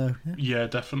weekend. So yeah,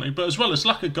 definitely. But as well as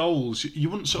lack of goals, you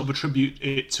wouldn't sort of attribute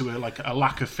it to a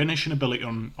lack of finishing ability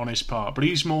on his part. But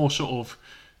he's more sort of,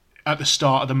 at the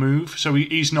start of the move, so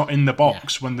he's not in the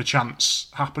box when the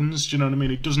chance happens. Do you know what I mean?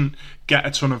 He doesn't get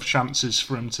a ton of chances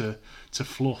for him to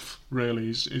fluff.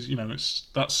 Really,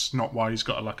 that's not why he's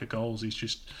got a lack of goals. He's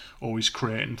just always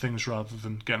creating things rather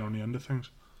than getting on the end of things.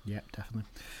 Yeah, definitely.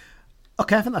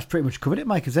 Okay, I think that's pretty much covered it,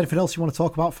 Mike. Is there anything else you want to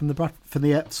talk about from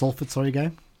the Salford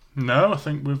game? No, I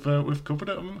think we've covered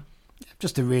it, haven't we?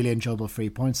 Just a really enjoyable 3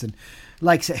 points, and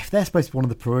like I said, if they're supposed to be one of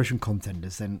the promotion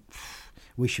contenders, then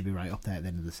we should be right up there at the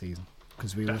end of the season,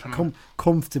 because we were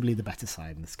comfortably the better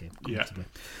side in this game. Yeah.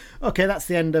 Okay, that's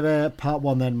the end of part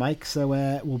 1 then, Mike. So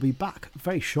we'll be back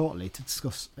very shortly to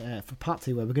discuss for part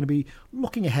 2, where we're going to be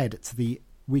looking ahead to the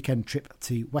weekend trip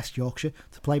to West Yorkshire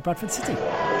to play Bradford City.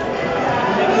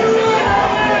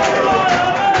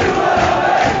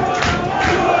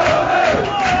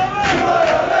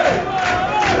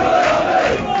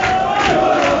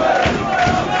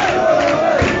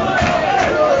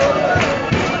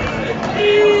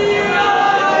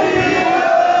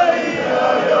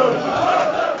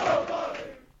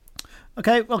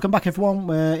 Okay, welcome back everyone.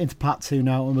 We're into part 2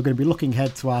 now, and we're going to be looking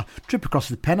ahead to our trip across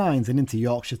the Pennines and into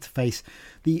Yorkshire to face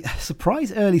the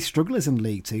surprise early strugglers in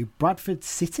League 2, Bradford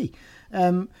City.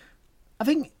 I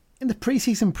think in the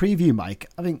pre-season preview,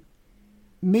 Mike, I think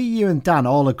me, you and Dan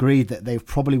all agreed that they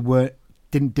probably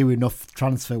didn't do enough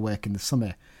transfer work in the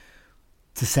summer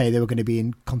to say they were going to be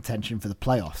in contention for the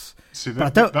playoffs. See,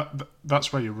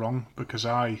 that's where you're wrong, because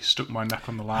I stuck my neck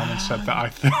on the line and said that I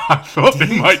thought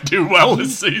they might do well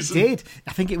this season.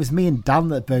 I think it was me and Dan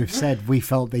that both said we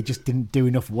felt they just didn't do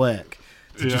enough work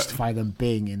to justify them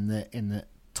being in the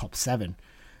top 7.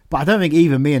 But I don't think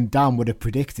even me and Dan would have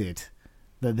predicted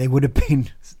that they would have been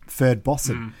third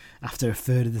bottom after a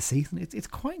third of the season. It's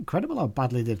quite incredible how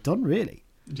badly they've done, really.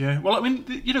 Yeah, well, I mean,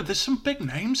 there's some big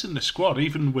names in the squad,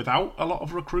 even without a lot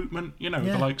of recruitment. The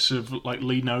likes of like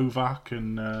Lee Novak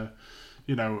and part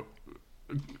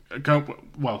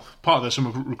of the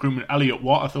summer recruitment, Elliot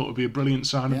Watt, I thought would be a brilliant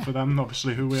signing for them.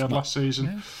 Obviously, who we had last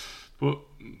season, but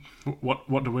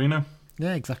what do we know?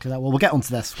 Yeah, exactly that. Well, we'll get onto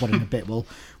their squad in a bit.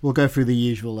 We'll go through the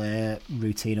usual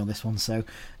routine on this one. So,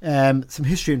 some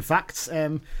history and facts.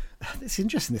 It's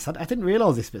interesting, this. I didn't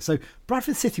realise this bit. So,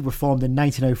 Bradford City were formed in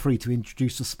 1903 to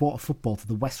introduce the sport of football to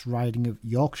the West Riding of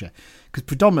Yorkshire. Because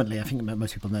predominantly, I think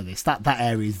most people know this, that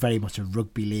area is very much a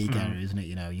rugby league area, isn't it?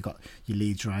 You've got your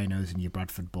Leeds Rhinos and your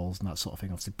Bradford Bulls and that sort of thing.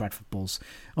 Obviously, Bradford Bulls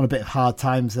on a bit of hard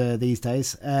times these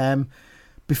days.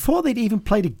 Before they'd even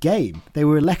played a game, they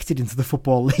were elected into the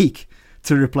Football League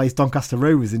to replace Doncaster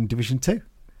Rovers in Division 2.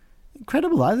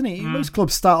 Incredible, that, isn't it? Most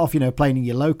clubs start off, playing in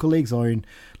your local leagues or in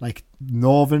like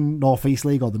North East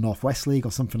League or the North West League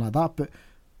or something like that. But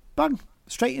bang,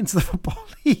 straight into the Football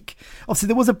League. Obviously,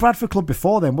 there was a Bradford club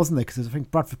before then, wasn't there? Because I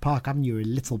think Bradford Park Avenue were a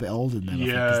little bit older than them.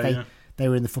 Because they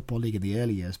were in the Football League in the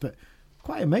early years. But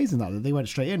quite amazing that they went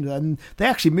straight in, and they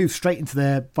actually moved straight into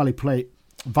their Valley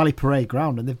Parade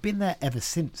ground, and they've been there ever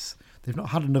since. They've not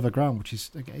had another ground, which is,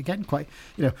 again, quite...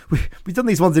 We've done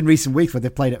these ones in recent weeks where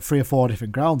they've played at 3 or 4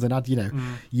 different grounds and had,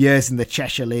 years in the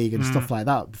Cheshire League and stuff like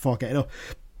that before getting up.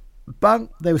 Bang,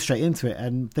 they were straight into it,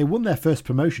 and they won their first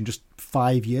promotion just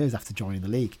 5 years after joining the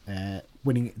league,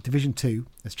 winning Division 2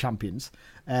 as champions.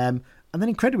 And then,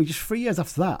 incredibly, just 3 years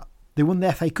after that, they won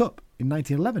the FA Cup in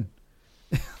 1911.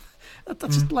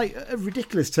 That's just like a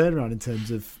ridiculous turnaround in terms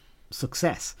of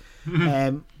success.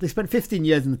 They spent 15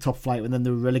 years in the top flight, and then they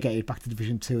were relegated back to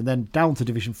Division 2 and then down to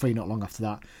Division 3 not long after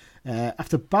that.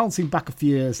 After bouncing back a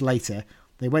few years later,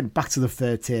 they went back to the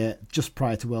third tier just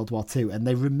prior to World War II, and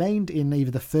they remained in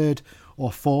either the third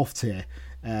or fourth tier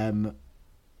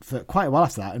for quite a while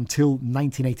after that, until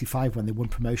 1985 when they won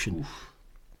promotion.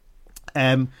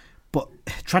 But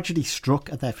tragedy struck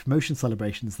at their promotion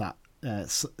celebrations that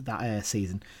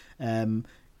season.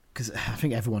 Because I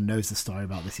think everyone knows the story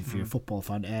about this if you're a football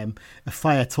fan. A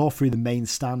fire tore through the main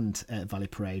stand at Valley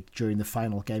Parade during the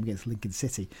final game against Lincoln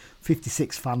City.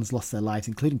 56 fans lost their lives,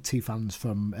 including 2 fans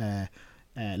from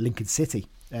Lincoln City.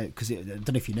 Because I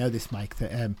don't know if you know this, Mike,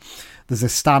 that there's a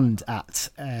stand at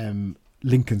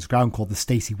Lincoln's ground called the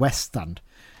Stacey West stand.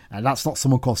 And that's not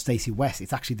someone called Stacey West.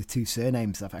 It's actually the 2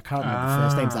 surnames. I can't remember the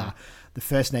first names are. The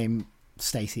first name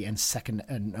Stacey and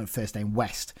first name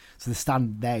West. So the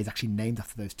stand there is actually named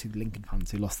after those 2 Lincoln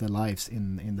fans who lost their lives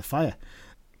in the fire.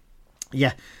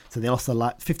 Yeah, so they lost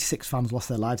their 56 fans lost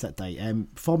their lives that day.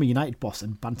 Former United boss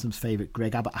and Bantam's favourite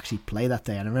Greg Abbott actually played that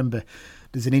day. And I remember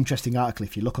there's an interesting article,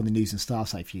 if you look on the News and Star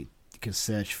site, if you can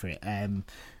search for it.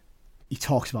 He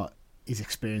talks about his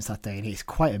experience that day, and it's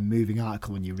quite a moving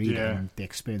article when you read it and the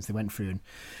experience they went through. And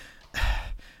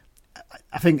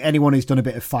I think anyone who's done a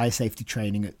bit of fire safety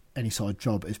training at any sort of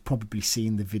job has probably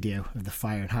seen the video of the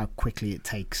fire and how quickly it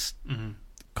takes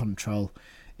control.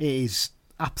 It is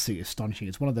absolutely astonishing.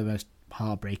 It's one of the most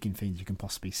heartbreaking things you can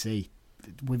possibly see.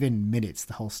 Within minutes,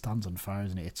 the whole stand's on fire,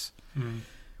 isn't it? It's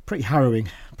pretty harrowing.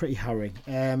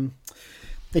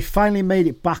 They finally made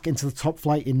it back into the top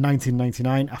flight in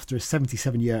 1999 after a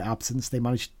 77-year absence. They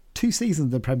managed 2 seasons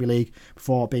in the Premier League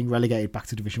before being relegated back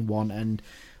to Division 1, and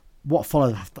what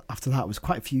followed after that was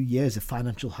quite a few years of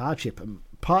financial hardship, and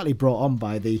partly brought on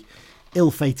by the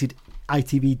ill-fated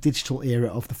ITV digital era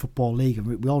of the Football League, and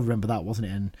we all remember that, wasn't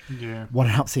it? And what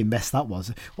an absolute mess that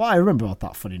was. What I remember about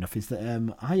that, funny enough, is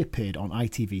that I appeared on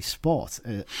ITV Sport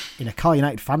in a Carl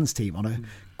United fans team on a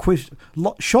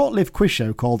short-lived quiz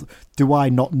show called Do I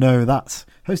Not Know That,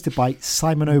 hosted by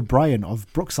Simon O'Brien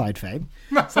of Brookside fame.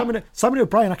 Simon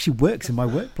O'Brien actually works in my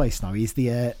workplace now. He's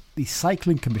the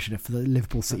cycling commissioner for the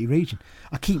Liverpool City region.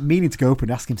 I keep meaning to go up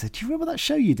and ask him, say, do you remember that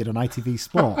show you did on ITV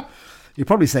Sport? He'd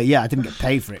probably say, yeah, I didn't get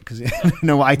paid for it because I didn't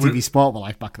know what ITV Sport were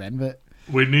like back then. But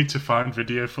we need to find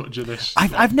video footage of this.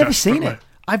 I've never seen it.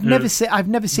 I've never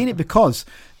seen it because,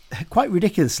 quite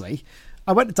ridiculously,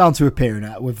 I went down to appear in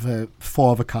it with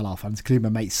 4 other Carlisle fans, including my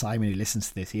mate Simon, who listens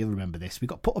to this. He'll remember this. We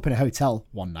got put up in a hotel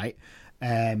one night.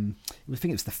 I think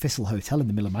it was the Thistle Hotel in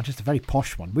the middle of Manchester, a very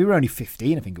posh one. We were only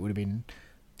 15. I think it would have been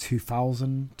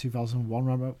 2000,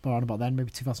 2001, around about then,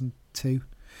 maybe 2002.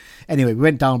 Anyway, we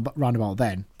went down round about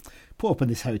then, put up in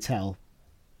this hotel,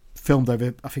 filmed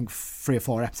over, I think, 3 or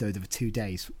 4 episodes over 2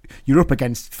 days. You're up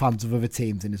against fans of other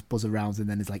teams, and there's buzzer rounds, and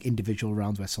then there's like individual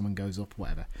rounds where someone goes up,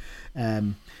 whatever.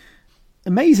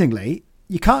 Amazingly,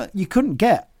 you couldn't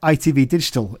get ITV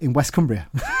Digital in West Cumbria.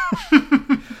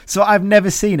 So I've never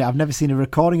seen it. I've never seen a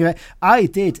recording of it. I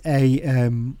did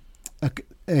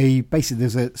basically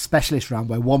there's a specialist round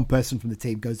where one person from the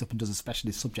team goes up and does a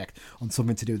specialist subject on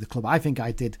something to do with the club. I think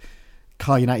I did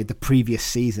Carl United the previous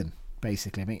season,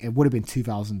 basically. I mean, it would have been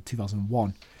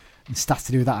 2001. And stats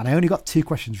to do with that, and I only got 2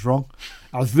 questions wrong.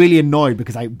 I was really annoyed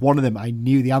because one of them I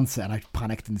knew the answer, and I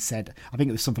panicked and said, I think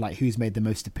it was something like who's made the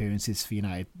most appearances for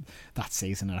United that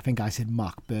season, and I think I said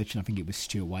Mark Birch, and I think it was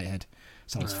Stuart Whitehead.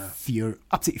 So I was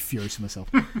absolutely furious with myself.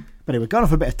 But anyway, gone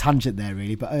off a bit of tangent there,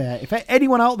 really. But if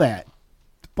anyone out there,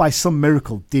 by some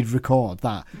miracle, did record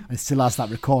that and still has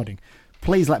that recording,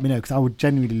 please let me know, because I would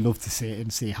genuinely love to see it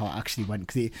and see how it actually went,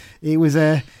 because it was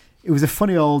a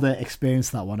funny old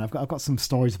experience, that one. I've got some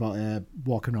stories about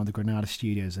walking around the Granada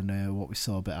studios and what we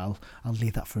saw, but I'll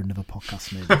leave that for another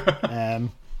podcast maybe.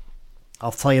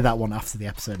 I'll tell you that one after the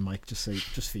episode, Mike, just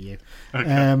for you.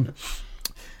 Okay.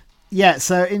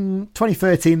 So in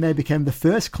 2013 they became the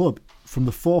first club from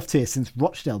the 4th tier since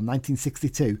Rochdale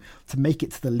 1962 to make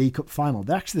it to the League Cup final.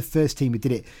 They're actually the first team who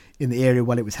did it in the area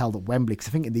when it was held at Wembley, because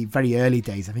I think in the very early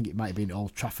days, I think it might have been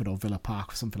Old Trafford or Villa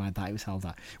Park or something like that, it was held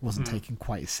at. It wasn't taken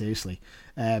quite as seriously.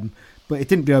 But it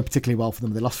didn't go particularly well for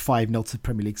them. They lost 5-0 to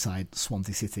Premier League side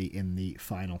Swansea City in the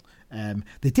final.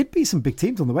 They did beat some big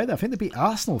teams on the way though. I think they beat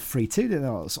Arsenal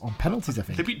 3-2 on penalties, I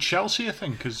think. They beat Chelsea, I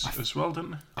think, as well,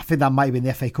 didn't they? I think that might have been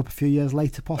the FA Cup a few years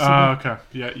later, possibly. Oh, okay.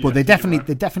 Yeah. But they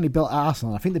definitely built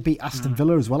Arsenal. I think they beat Aston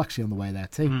Villa as well, actually, on the way there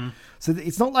too. So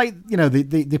it's not like,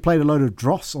 they played a load of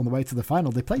dross on the way to the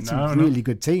final. They played some really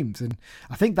good teams, and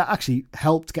I think that actually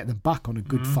helped get them back on a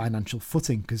good financial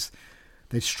footing, because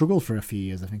they struggled for a few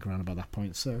years, I think, around about that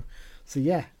point. So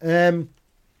yeah.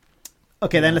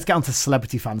 Okay, then let's get on to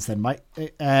celebrity fans then, Mike.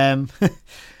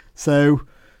 So,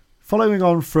 following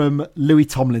on from Louis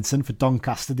Tomlinson for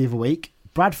Doncaster the other week,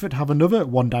 Bradford have another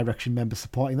One Direction member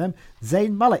supporting them,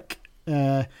 Zayn Malik.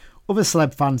 Other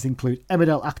celeb fans include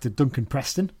Emmerdale actor Duncan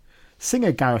Preston,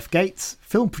 singer Gareth Gates,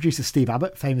 film producer Steve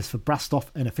Abbott, famous for Brastoff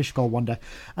and A Fish Called Wanda,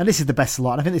 and this is the best of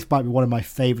lot. I think this might be one of my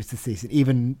favourites this season,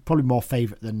 even probably more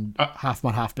favourite than Half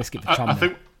Man Half Biscuit for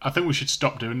Tranmere. I think we should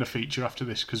stop doing the feature after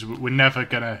this, because we're never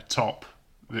going to top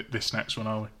this next one,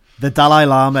 are we? The Dalai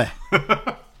Lama.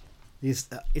 Is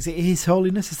it His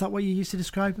Holiness? Is that what you used to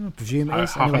describe him? I presume it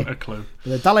is. I haven't a clue.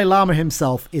 The Dalai Lama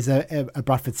himself is a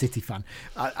Bradford City fan.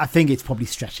 I think it's probably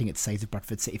stretching it to say he's a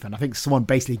Bradford City fan. I think someone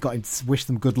basically got him to wish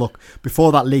them good luck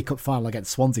before that League Cup final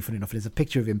against Swansea, funny enough. There's a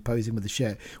picture of him posing with the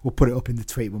shirt. We'll put it up in the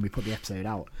tweet when we put the episode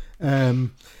out.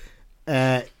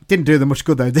 Didn't do them much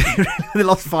good though. They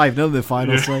lost 5-0 in the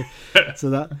final,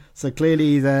 so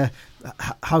clearly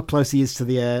how close he is to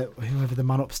the whoever the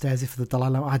man upstairs is for the Dalai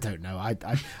Lama, I don't know.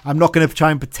 I'm not going to try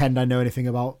and pretend I know anything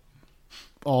about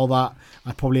all that.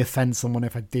 I'd probably offend someone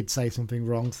if I did say something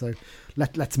wrong. So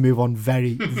let's move on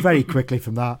very very quickly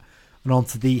from that and on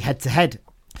to the head-to-head.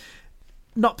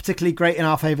 Not particularly great in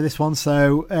our favour, this one.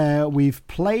 So we've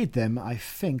played them, I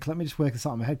think. Let me just work this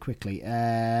out in my head quickly.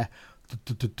 I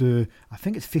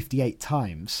think it's 58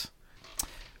 times.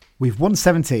 We've won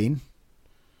 17,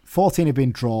 14 have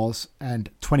been draws and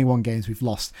 21 games we've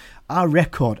lost. Our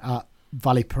record at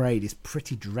Valley Parade is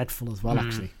pretty dreadful as well,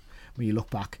 actually, when you look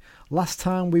back. Last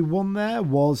time we won there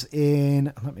was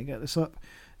in, let me get this up,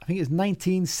 I think it was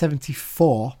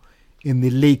 1974 in the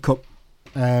League Cup.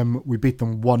 We beat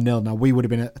them 1-0. Now, we would have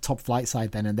been a top flight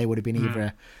side then, and they would have been either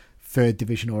a third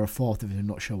division or a fourth division. I'm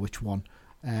not sure which one.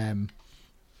 But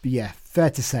yeah,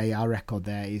 fair to say our record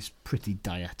there is pretty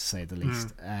dire, to say the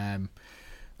least.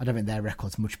 I don't think their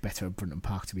record's much better at Brunton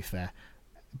Park, to be fair.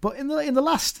 But in the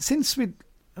last, since we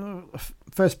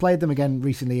first played them again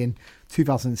recently in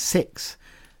 2006,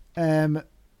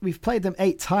 we've played them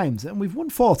 8 times and we've won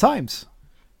 4 times,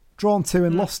 drawn 2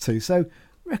 and lost 2. So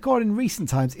record in recent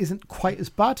times isn't quite as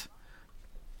bad.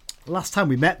 Last time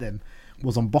we met them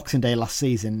was on Boxing Day last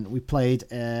season. We played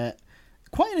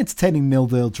quite an entertaining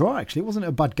 0-0 draw, actually. It wasn't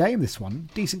a bad game, this one.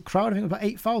 Decent crowd, I think about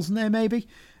 8,000 there maybe.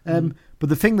 But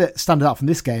the thing that stands out from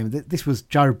this game, this was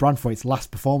Jared Bradford's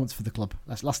last performance for the club,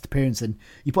 last appearance, and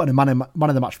he put in a man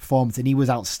of the match performance, and he was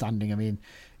outstanding. I mean,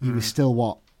 he was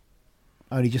still,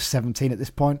 only just 17 at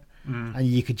this point, and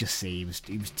you could just see he was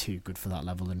too good for that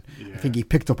level, and I think he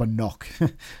picked up a knock,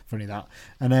 funny that,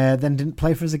 and then didn't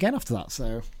play for us again after that,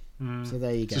 so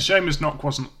there you go. It's a shame his knock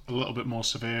wasn't a little bit more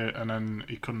severe, and then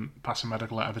he couldn't pass a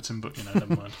medical at Everton, but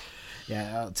never mind.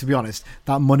 Yeah, to be honest,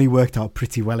 that money worked out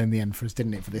pretty well in the end for us,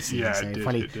 didn't it, for this season? Yeah, so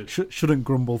it did. Shouldn't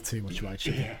grumble too much about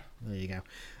it. Yeah. There you go.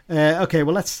 Okay,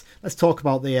 well, let's talk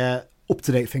about the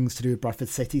up-to-date things to do with Bradford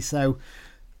City. So,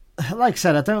 like I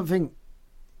said, I don't think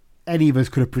any of us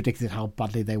could have predicted how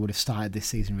badly they would have started this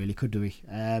season, really, could we?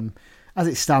 As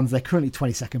it stands, they're currently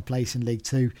 22nd place in League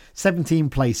 2, 17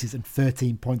 places and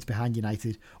 13 points behind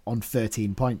United on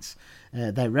 13 points.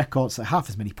 Their records are half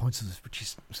as many points as us, which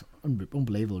is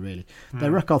unbelievable, really.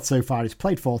 Their record so far is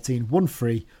played 14, won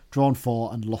 3, drawn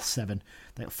 4 and lost 7.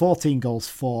 They've got 14 goals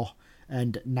for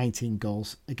and 19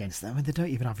 goals against them. I mean, they don't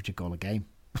even average a goal a game.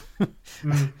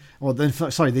 Or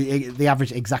they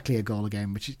average exactly a goal a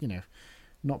game, which is,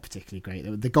 not particularly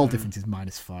great. The goal difference is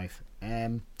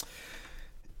 -5.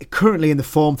 Currently in the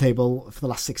form table for the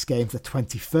last 6 games, they're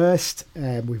 21st.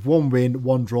 With 1 win,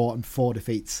 1 draw and 4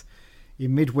 defeats.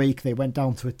 In midweek, they went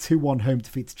down to a 2-1 home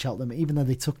defeat to Cheltenham, even though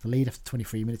they took the lead after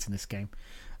 23 minutes in this game.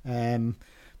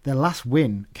 Their last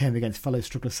win came against fellow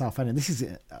strugglers Southend, and this is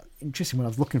interesting when I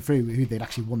was looking through who they'd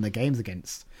actually won their games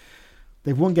against.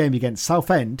 They've won game against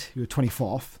Southend, who are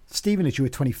 24th, Stevenage, who are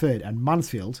 23rd, and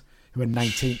Mansfield, who are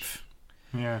 19th.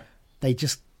 Yeah.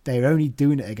 They're only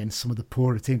doing it against some of the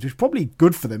poorer teams, which is probably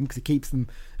good for them because it keeps them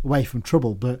away from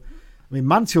trouble. But I mean,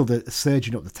 Mansfield are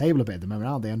surging up the table a bit at the moment,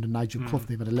 aren't they? Under Nigel Clough,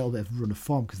 they've had a little bit of run of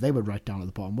form because they were right down at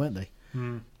the bottom, weren't they?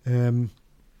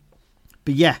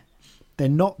 But yeah, they're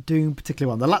not doing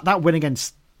particularly well. That win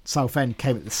against Southend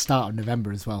came at the start of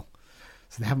November as well,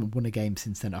 so they haven't won a game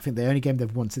since then. I think the only game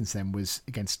they've won since then was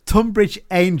against Tunbridge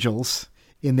Angels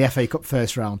in the FA Cup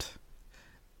first round.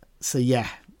 So yeah,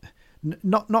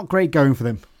 not great going for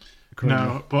them. Currently.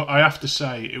 No, but I have to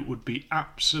say it would be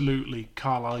absolutely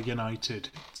Carlisle United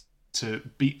to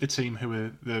beat the team who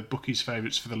are the bookies'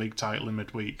 favourites for the league title in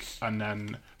midweek and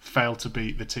then fail to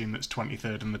beat the team that's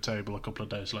 23rd in the table a couple of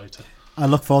days later. I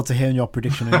look forward to hearing your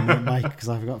prediction in a minute, Mike, because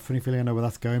I've got a funny feeling I know where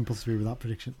that's going, possibly with that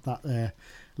prediction, that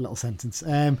little sentence.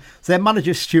 So their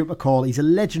manager, Stuart McCall, he's a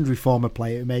legendary former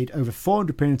player who made over 400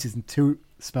 appearances in 2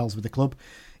 spells with the club.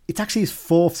 It's actually his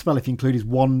 4th spell if you include his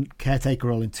 1 caretaker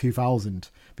role in 2000.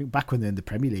 I think back when they're in the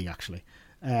Premier League, actually.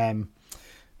 So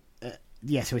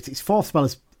it's his 4th spell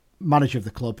as manager of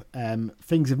the club.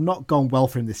 Things have not gone well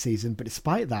for him this season, but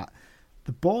despite that,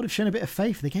 the board have shown a bit of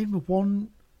faith. They gave him a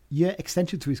 1-year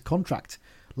extension to his contract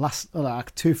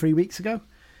like 2 or 3 weeks ago,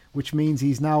 which means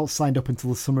he's now signed up until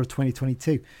the summer of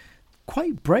 2022.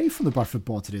 Quite brave from the Bradford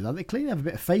board to do that. They clearly have a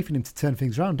bit of faith in him to turn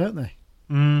things around, don't they?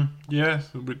 Yeah,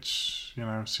 which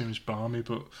seems balmy,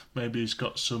 but maybe he's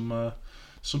got some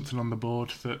something on the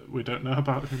board that we don't know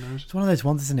about. Who knows? It's one of those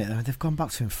ones, isn't it? They've gone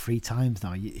back to him 3 times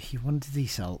now. You wonder, did he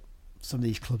sell some of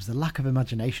these clubs? The lack of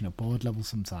imagination at board level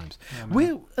sometimes.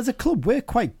 As a club, we're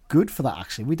quite good for that.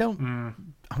 Actually, we don't.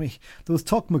 I mean, there was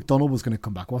talk McDonald was going to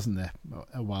come back, wasn't there,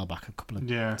 a while back, a couple of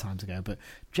times ago. But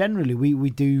generally, we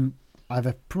do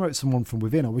either promote someone from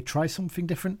within or we try something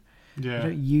different. Yeah, we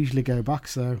don't usually go back.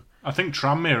 So I think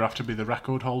Tranmere have to be the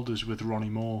record holders with Ronnie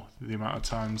Moore, the amount of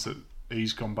times that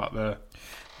he's gone back there.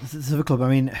 This other club, I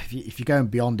mean, if you're going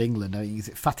beyond England, I mean, is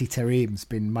it Fatih Terim's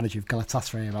been manager of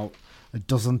Galatasaray about a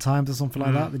dozen times or something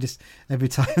like that? They just every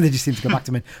time they just seem to go back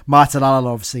to him. Martin Allen,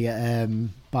 obviously at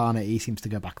Barnet, he seems to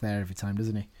go back there every time,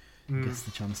 doesn't he? Gets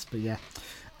the chance, but yeah.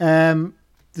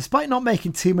 Despite not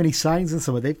making too many signings in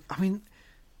summer, I mean,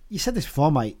 you said this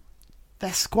before, mate.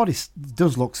 their squad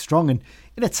does look strong, and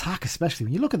in attack especially,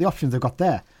 when you look at the options they've got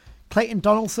there, Clayton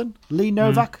Donaldson, Lee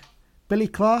Novak, Billy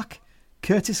Clark,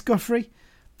 Curtis Guthrie,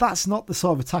 that's not the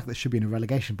sort of attack that should be in a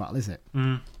relegation battle, is it?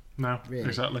 No, really.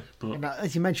 Exactly. But and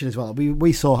as you mentioned as well,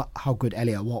 we saw how good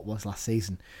Elliot Watt was last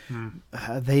season.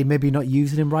 They maybe not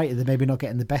using him right, they maybe not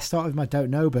getting the best out of him, I don't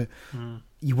know, but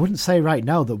you wouldn't say right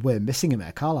now that we're missing him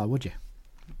at Carlisle, would you?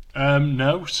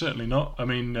 No, certainly not. I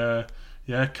mean,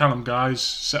 Callum Guy's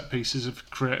set pieces have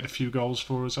created a few goals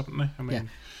for us, haven't they? I mean,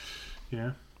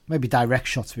 yeah. Maybe direct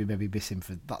shots we maybe miss him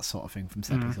for that sort of thing from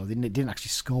set pieces. He didn't actually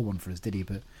score one for us, did he?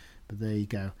 But there you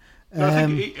go. I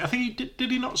think he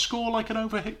did he not score like an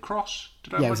overhit cross?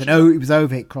 It was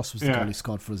overhit cross was the goal he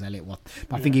scored for us, Elliot Watt.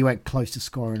 But I think he went close to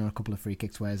scoring on a couple of free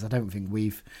kicks, whereas I don't think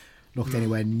we've looked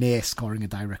anywhere near scoring a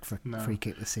direct free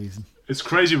kick this season. It's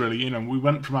crazy, really. You know, we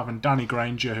went from having Danny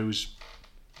Granger, who's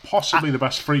possibly the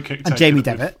best free kick taker, and Jamie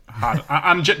Devitt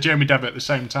and Jamie Devitt at the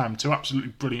same time, two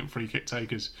absolutely brilliant free kick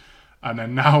takers, and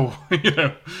then now,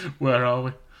 where are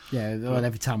we? Yeah, well,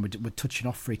 every time we're touching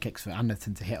off free kicks for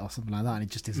Anderton to hit or something like that, and it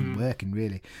just isn't working,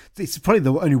 really. It's probably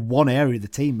the only one area of the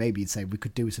team maybe you'd say we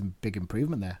could do some big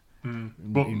improvement there.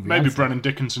 But maybe Brennan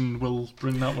Dickinson will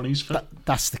bring that when he's fit.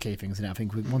 That's the key thing, isn't it? I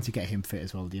think once you get him fit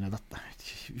as well, that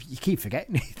you keep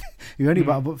forgetting it. You're only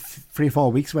about 3 or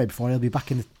 4 weeks away before he'll be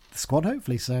back in the squad,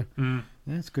 hopefully. So,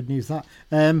 it's good news that.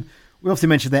 We obviously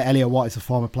mentioned that Elliot Watt is a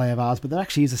former player of ours, but there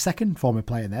actually is a second former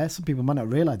player there. Some people might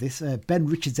not realise this. Ben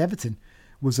Richards-Everton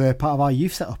was part of our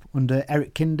youth setup under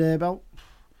Eric Kinder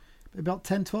about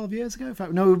 10, 12 years ago. In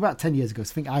fact, no, about 10 years ago.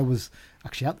 So I think I was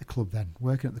actually at the club then,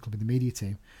 working at the club in the media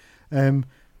team.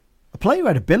 A player who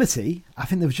had ability. I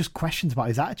think there was just questions about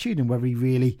his attitude and whether he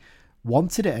really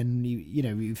wanted it, and he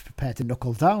was prepared to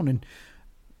knuckle down. And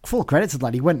full credit to the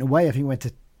lad, he went away. I think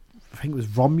it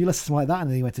was Romulus, something like that,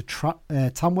 and then he went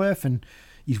to Tamworth, and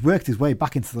he's worked his way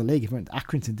back into the league. He went to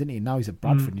Accrington, didn't he? And now he's at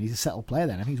Bradford, and he's a settled player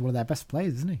then. I think he's one of their best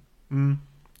players, isn't he?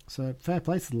 So fair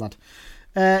play to the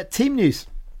lad. Team news.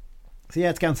 So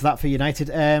let's get onto that for United.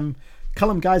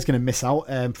 Callum Guy's going to miss out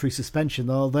through suspension,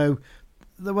 although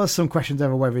there was some questions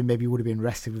over whether he maybe would have been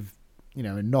rested with,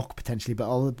 a knock potentially. But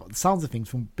all the sounds of things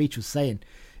from Beach was saying,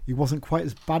 he wasn't quite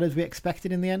as bad as we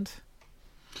expected in the end.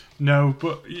 No,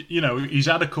 but he's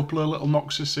had a couple of little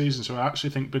knocks this season, so I actually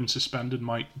think being suspended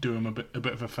might do him a bit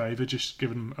of a favour, just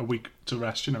give him a week to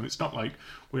rest. It's not like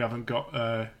we haven't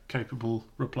got capable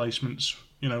replacements,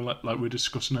 like we were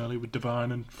discussing earlier with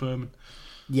Devine and Furman.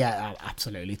 Yeah,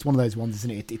 absolutely. It's one of those ones,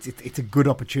 isn't it? It's a good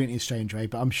opportunity in a strange way,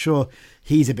 but I'm sure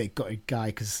he's a bit gutted guy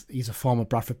because he's a former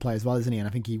Bradford player as well, isn't he? And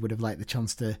I think he would have liked the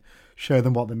chance to show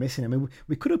them what they're missing. I mean,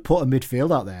 we could have put a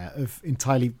midfield out there of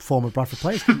entirely former Bradford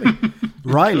players, couldn't we?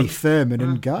 Riley, Furman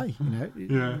and Guy,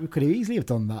 We could easily have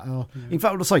done that. In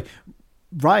fact, sorry,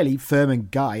 Riley, Furman,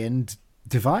 Guy and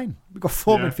Devine. We've got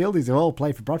 4 midfielders who all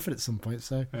play for Bradford at some point.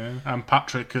 So and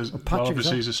Patrick,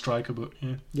 obviously he's a striker, but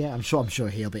I'm sure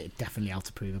he'll be definitely able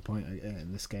to prove a point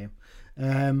in this game.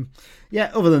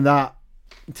 Other than that,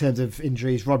 in terms of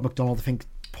injuries, Rod McDonald, I think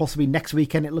possibly next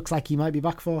weekend it looks like he might be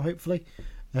back for, hopefully.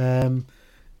 And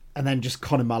then just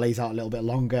Conor Malley's out a little bit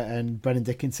longer, and Brennan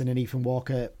Dickinson and Ethan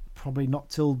Walker probably not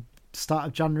till start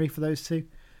of January for those two,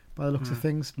 by the looks of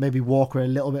things. Maybe Walker a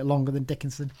little bit longer than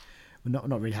Dickinson. We've not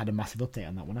really had a massive update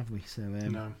on that one, have we? So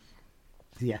no.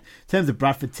 In terms of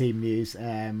Bradford team news,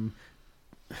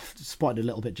 spotted a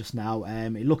little bit just now.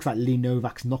 It looks like Lee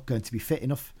Novak's not going to be fit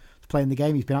enough to play in the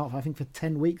game. He's been out, I think, for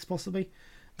 10 weweeks possibly.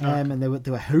 And they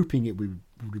were hoping it would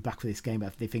be back for this game,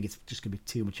 but they think it's just going to be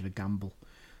too much of a gamble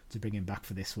to bring him back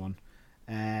for this one.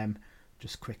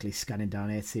 Just quickly scanning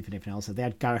down here to see if anything else. So they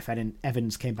had Gareth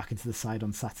Evans came back into the side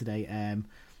on Saturday.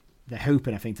 They're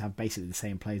hoping, I think, to have basically the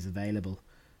same players available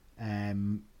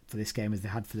for this game as they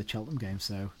had for the Cheltenham game.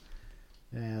 So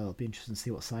it'll be interesting to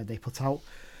see what side they put out.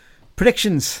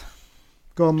 Predictions.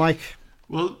 Go on, Mike.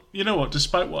 Well, you know what?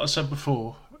 Despite what I said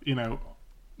before,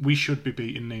 we should be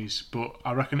beating these, but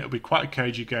I reckon it'll be quite a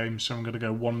cagey game. So I'm going to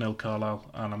go 1-0 Carlisle,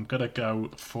 and I'm going to go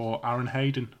for Aaron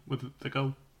Hayden with the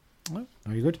goal. Oh,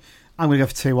 very good. I'm going to go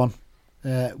for 2-1.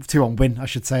 2-1 win, I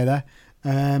should say there.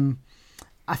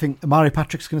 I think Amari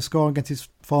Patrick's going to score against his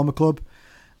former club.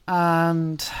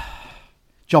 And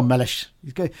John Mellish.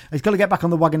 He's got to get back on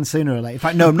the wagon sooner or later. In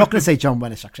fact, no, I'm not going to say John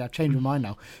Mellish, actually. I've changed my mind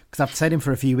now because I've said him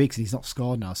for a few weeks and he's not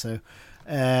scored now. So,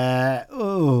 I'm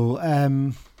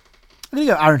going to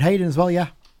go Aaron Hayden as well, yeah.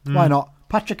 Why not?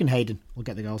 Patrick and Hayden will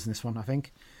get the goals in this one, I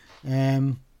think.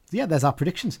 There's our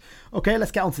predictions. Okay,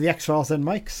 let's get on to the X-Files then,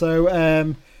 Mike.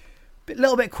 So, A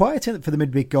little bit quieter for the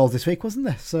midweek goals this week, wasn't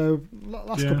there? So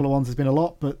last couple of ones has been a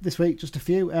lot, but this week just a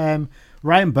few.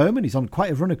 Ryan Bowman, he's on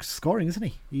quite a run of scoring, isn't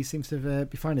he? He seems to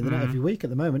be finding the net every week at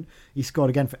the moment. He scored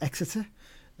again for Exeter.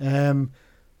 Ryan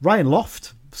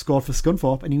Loft scored for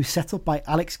Scunthorpe, and he was set up by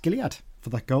Alex Gilead for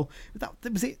that goal.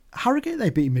 Was it Harrogate they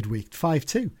beat midweek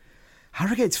 5-2?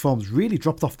 Harrogate's form's really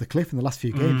dropped off the cliff in the last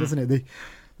few games, hasn't it?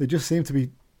 They just seem to be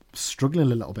struggling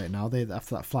a little bit now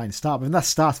after that flying start. But that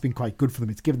start's been quite good for them.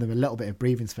 It's given them a little bit of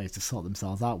breathing space to sort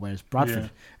themselves out, whereas Barrow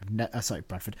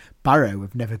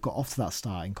have never got off to that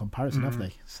start in comparison, have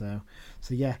they? So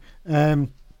yeah.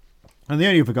 And the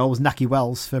only other goal was Naki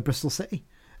Wells for Bristol City.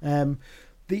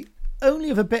 The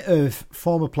only other bit of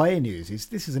former player news is,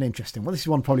 this is an interesting one. This is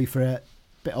one probably for a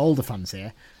bit older fans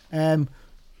here.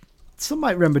 Some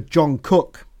might remember John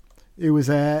Cook, who was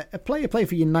a player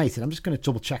for United. I'm just going to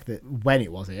double check that when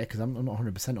it was here, because I'm not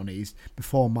 100% on it. He's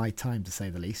before my time, to say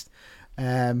the least.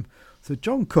 So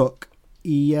John Cook,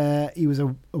 he was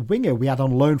a winger we had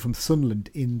on loan from Sunderland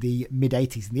in the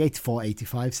mid-80s, in the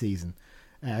 84-85 season.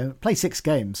 Played 6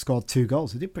 games, scored 2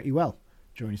 goals. He did pretty well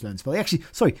during his loan spell.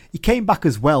 He came back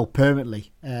as well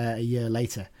permanently a year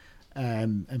later,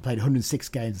 and played 106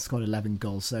 games and scored 11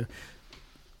 goals. So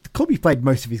the club he played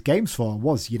most of his games for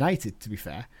was United, to be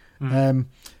fair.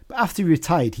 But after he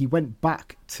retired, he went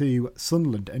back to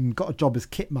Sunderland and got a job as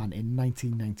kitman in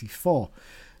 1994.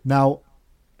 Now,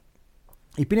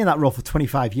 he'd been in that role for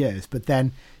 25 years, but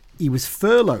then he was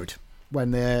furloughed when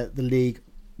the League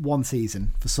One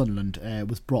season for Sunderland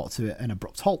was brought to an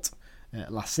abrupt halt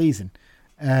last season.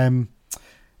 Rather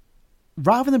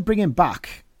than bring him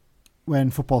back when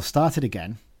football started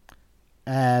again,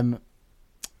 I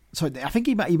think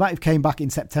he might have came back in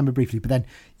September briefly, but then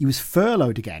he was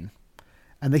furloughed again,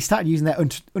 and they started using their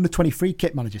under 23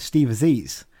 kit manager Steve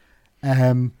Aziz.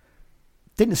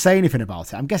 Didn't say anything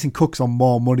about it. I'm guessing Cook's on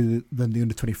more money than the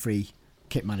under 23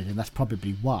 kit manager, and that's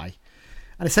probably why.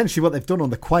 And essentially, what they've done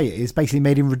on the quiet is basically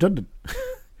made him redundant.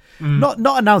 Not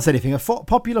announced anything. A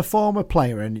popular former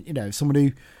player, and someone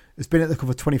who has been at the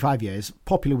club for 25 years,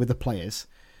 popular with the players,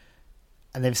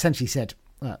 and they've essentially said,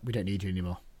 "We don't need you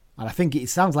anymore." And I think it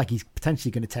sounds like he's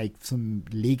potentially going to take some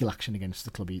legal action against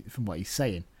the club, from what he's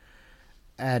saying.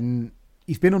 And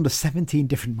he's been under 17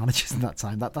 different managers in that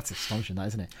time. That's astonishing,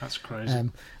 isn't it? That's crazy.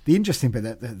 The interesting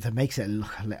bit that makes it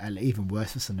look a little even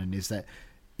worse for Sunderland is that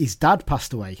his dad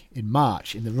passed away in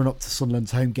March in the run-up to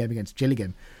Sunderland's home game against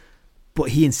Gillingham.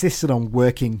 But he insisted on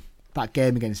working that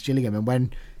game against Gillingham. And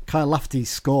when Kyle Lafferty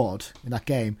scored in that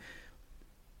game,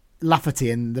 Lafferty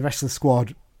and the rest of the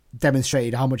squad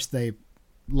demonstrated how much they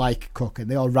like Cook,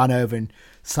 and they all ran over and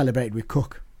celebrated with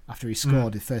Cook after he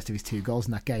scored the first of his 2 goals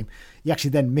in that game. He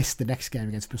actually then missed the next game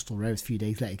against Bristol Rovers a few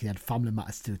days later because he had family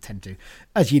matters to attend to,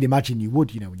 as you'd imagine you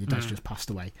would, when your dad's just passed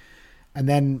away. And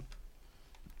then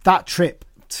that trip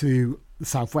to the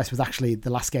Southwest was actually the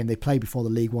last game they played before the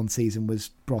League One season was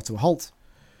brought to a halt.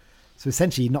 So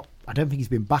essentially, I don't think he's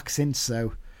been back since.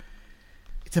 So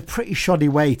it's a pretty shoddy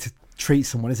way to treat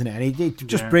someone, isn't it? And it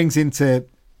just brings into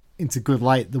good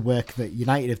light the work that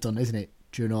United have done, isn't it,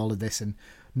 during all of this, and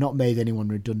not made anyone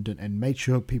redundant, and made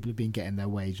sure people have been getting their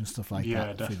wage and stuff like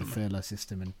that through the furlough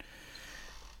system. And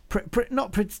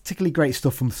not particularly great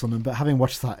stuff from Sunderland, but having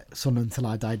watched that Sunderland Till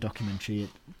I Die documentary,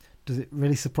 does it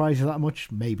really surprise you that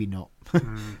much? Maybe not.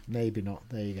 Maybe not.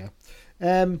 There you go.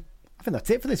 I think that's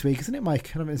it for this week, isn't it,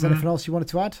 Mike? Is there anything else you wanted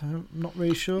to add? I'm not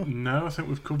really sure. No, I think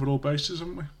we've covered all bases,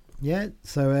 haven't we? Yeah,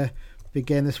 so big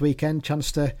game this weekend.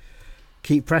 Chance to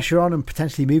keep pressure on and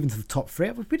potentially move into the top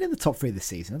 3. We've been in the top 3 this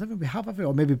season. I don't think we have we?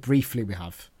 Or maybe briefly we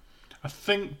have. I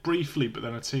think briefly, but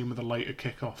then a team with a later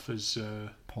kick-off is...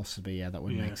 Possibly, yeah, that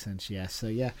would make sense, yeah. So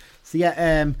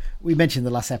we mentioned in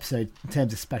the last episode, in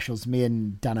terms of specials, me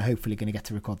and Dan are hopefully going to get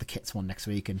to record the Kits one next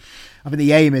week. And I think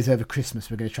the aim is over Christmas,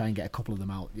 we're going to try and get a couple of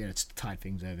them out, to tide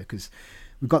things over, because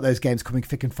we've got those games coming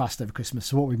thick and fast over Christmas.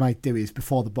 So what we might do is,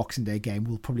 before the Boxing Day game,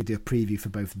 we'll probably do a preview for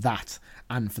both that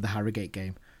and for the Harrogate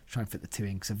game. Try and fit the 2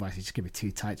 in, because otherwise it's just going to be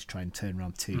too tight to try and turn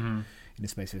around 2 in the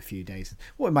space of a few days.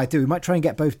 What we might do, we might try and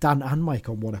get both Dan and Mike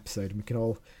on one episode, and we can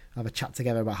all have a chat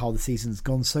together about how the season's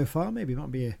gone so far. Maybe it might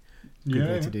be a good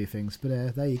way to do things.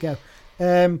 But there you go.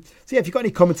 So if you've got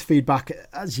any comments, feedback,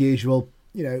 as usual,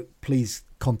 please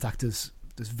contact us.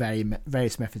 There's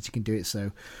various methods you can do it.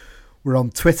 So we're on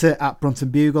Twitter at Brunton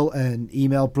Bugle and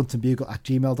email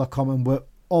bruntonbugle@gmail.com, and we're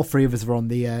all 3 of us are on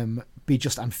the Be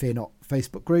Just and Fear Not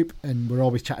Facebook group, and we're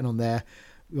always chatting on there.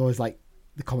 We always like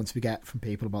the comments we get from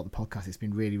people about the podcast. It's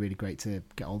been really, really great to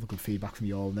get all the good feedback from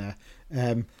you all there.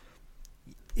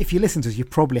 If you listen to us, you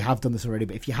probably have done this already,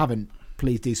 but if you haven't,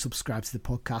 please do subscribe to the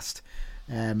podcast.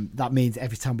 That means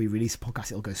every time we release a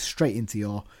podcast, it'll go straight into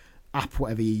your app,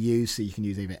 whatever you use. So you can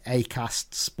use either Acast,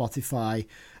 Spotify,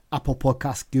 Apple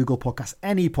Podcasts, Google Podcasts,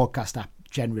 any podcast app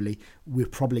generally. We're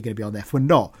probably going to be on there. If we're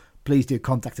not, please do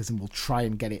contact us and we'll try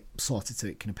and get it sorted so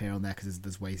it can appear on there, because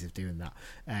there's ways of doing that.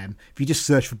 If you just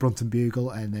search for Brunton Bugle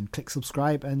and then click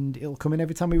subscribe, and it'll come in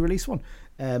every time we release one.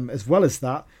 As well as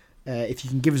that, if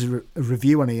you can give us a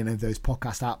review on any of those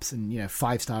podcast apps, and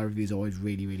 5-star reviews are always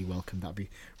really, really welcome. That'd be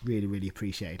really, really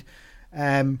appreciated.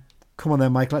 Come on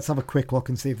then, Mike, let's have a quick look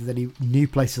and see if there's any new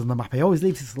places on the map. I always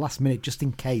leave this to the last minute just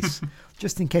in case.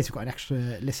 Just in case we've got an extra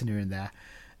listener in there.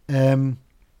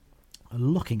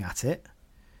 Looking at it,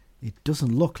 it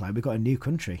doesn't look like we've got a new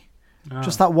country. Oh.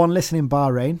 Just that one listen in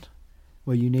Bahrain,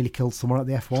 where you nearly killed someone at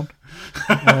the F1.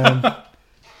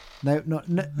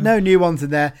 No new ones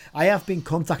in there. I have been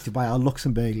contacted by our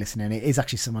Luxembourg listener, and it is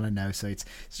actually someone I know. So it's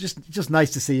just nice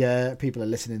to see people are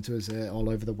listening to us all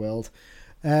over the world.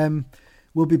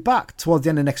 We'll be back towards the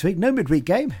end of next week. No midweek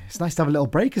game. It's nice to have a little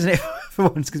break, isn't it, for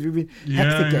once, because we've been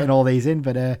hectic getting all these in.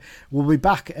 But we'll be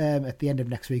back at the end of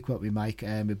next week, won't we, Mike?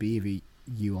 It'll be either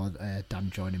you or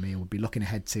Dan joining me. We'll be looking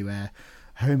ahead to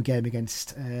home game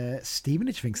against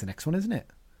Stevenage, I think, the next one, isn't it?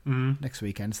 Mm-hmm. Next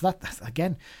weekend. So that's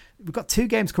again, we've got 2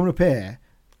 games coming up here.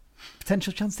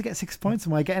 Potential chance to get 6 points.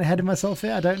 Am I getting ahead of myself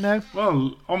here? I don't know.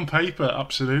 Well, on paper,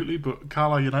 absolutely. But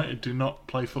Carlisle United do not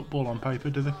play football on paper,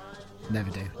 do they?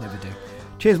 Never do.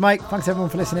 Cheers, Mike. Thanks everyone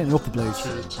for listening, and up the Blues.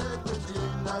 Cheers.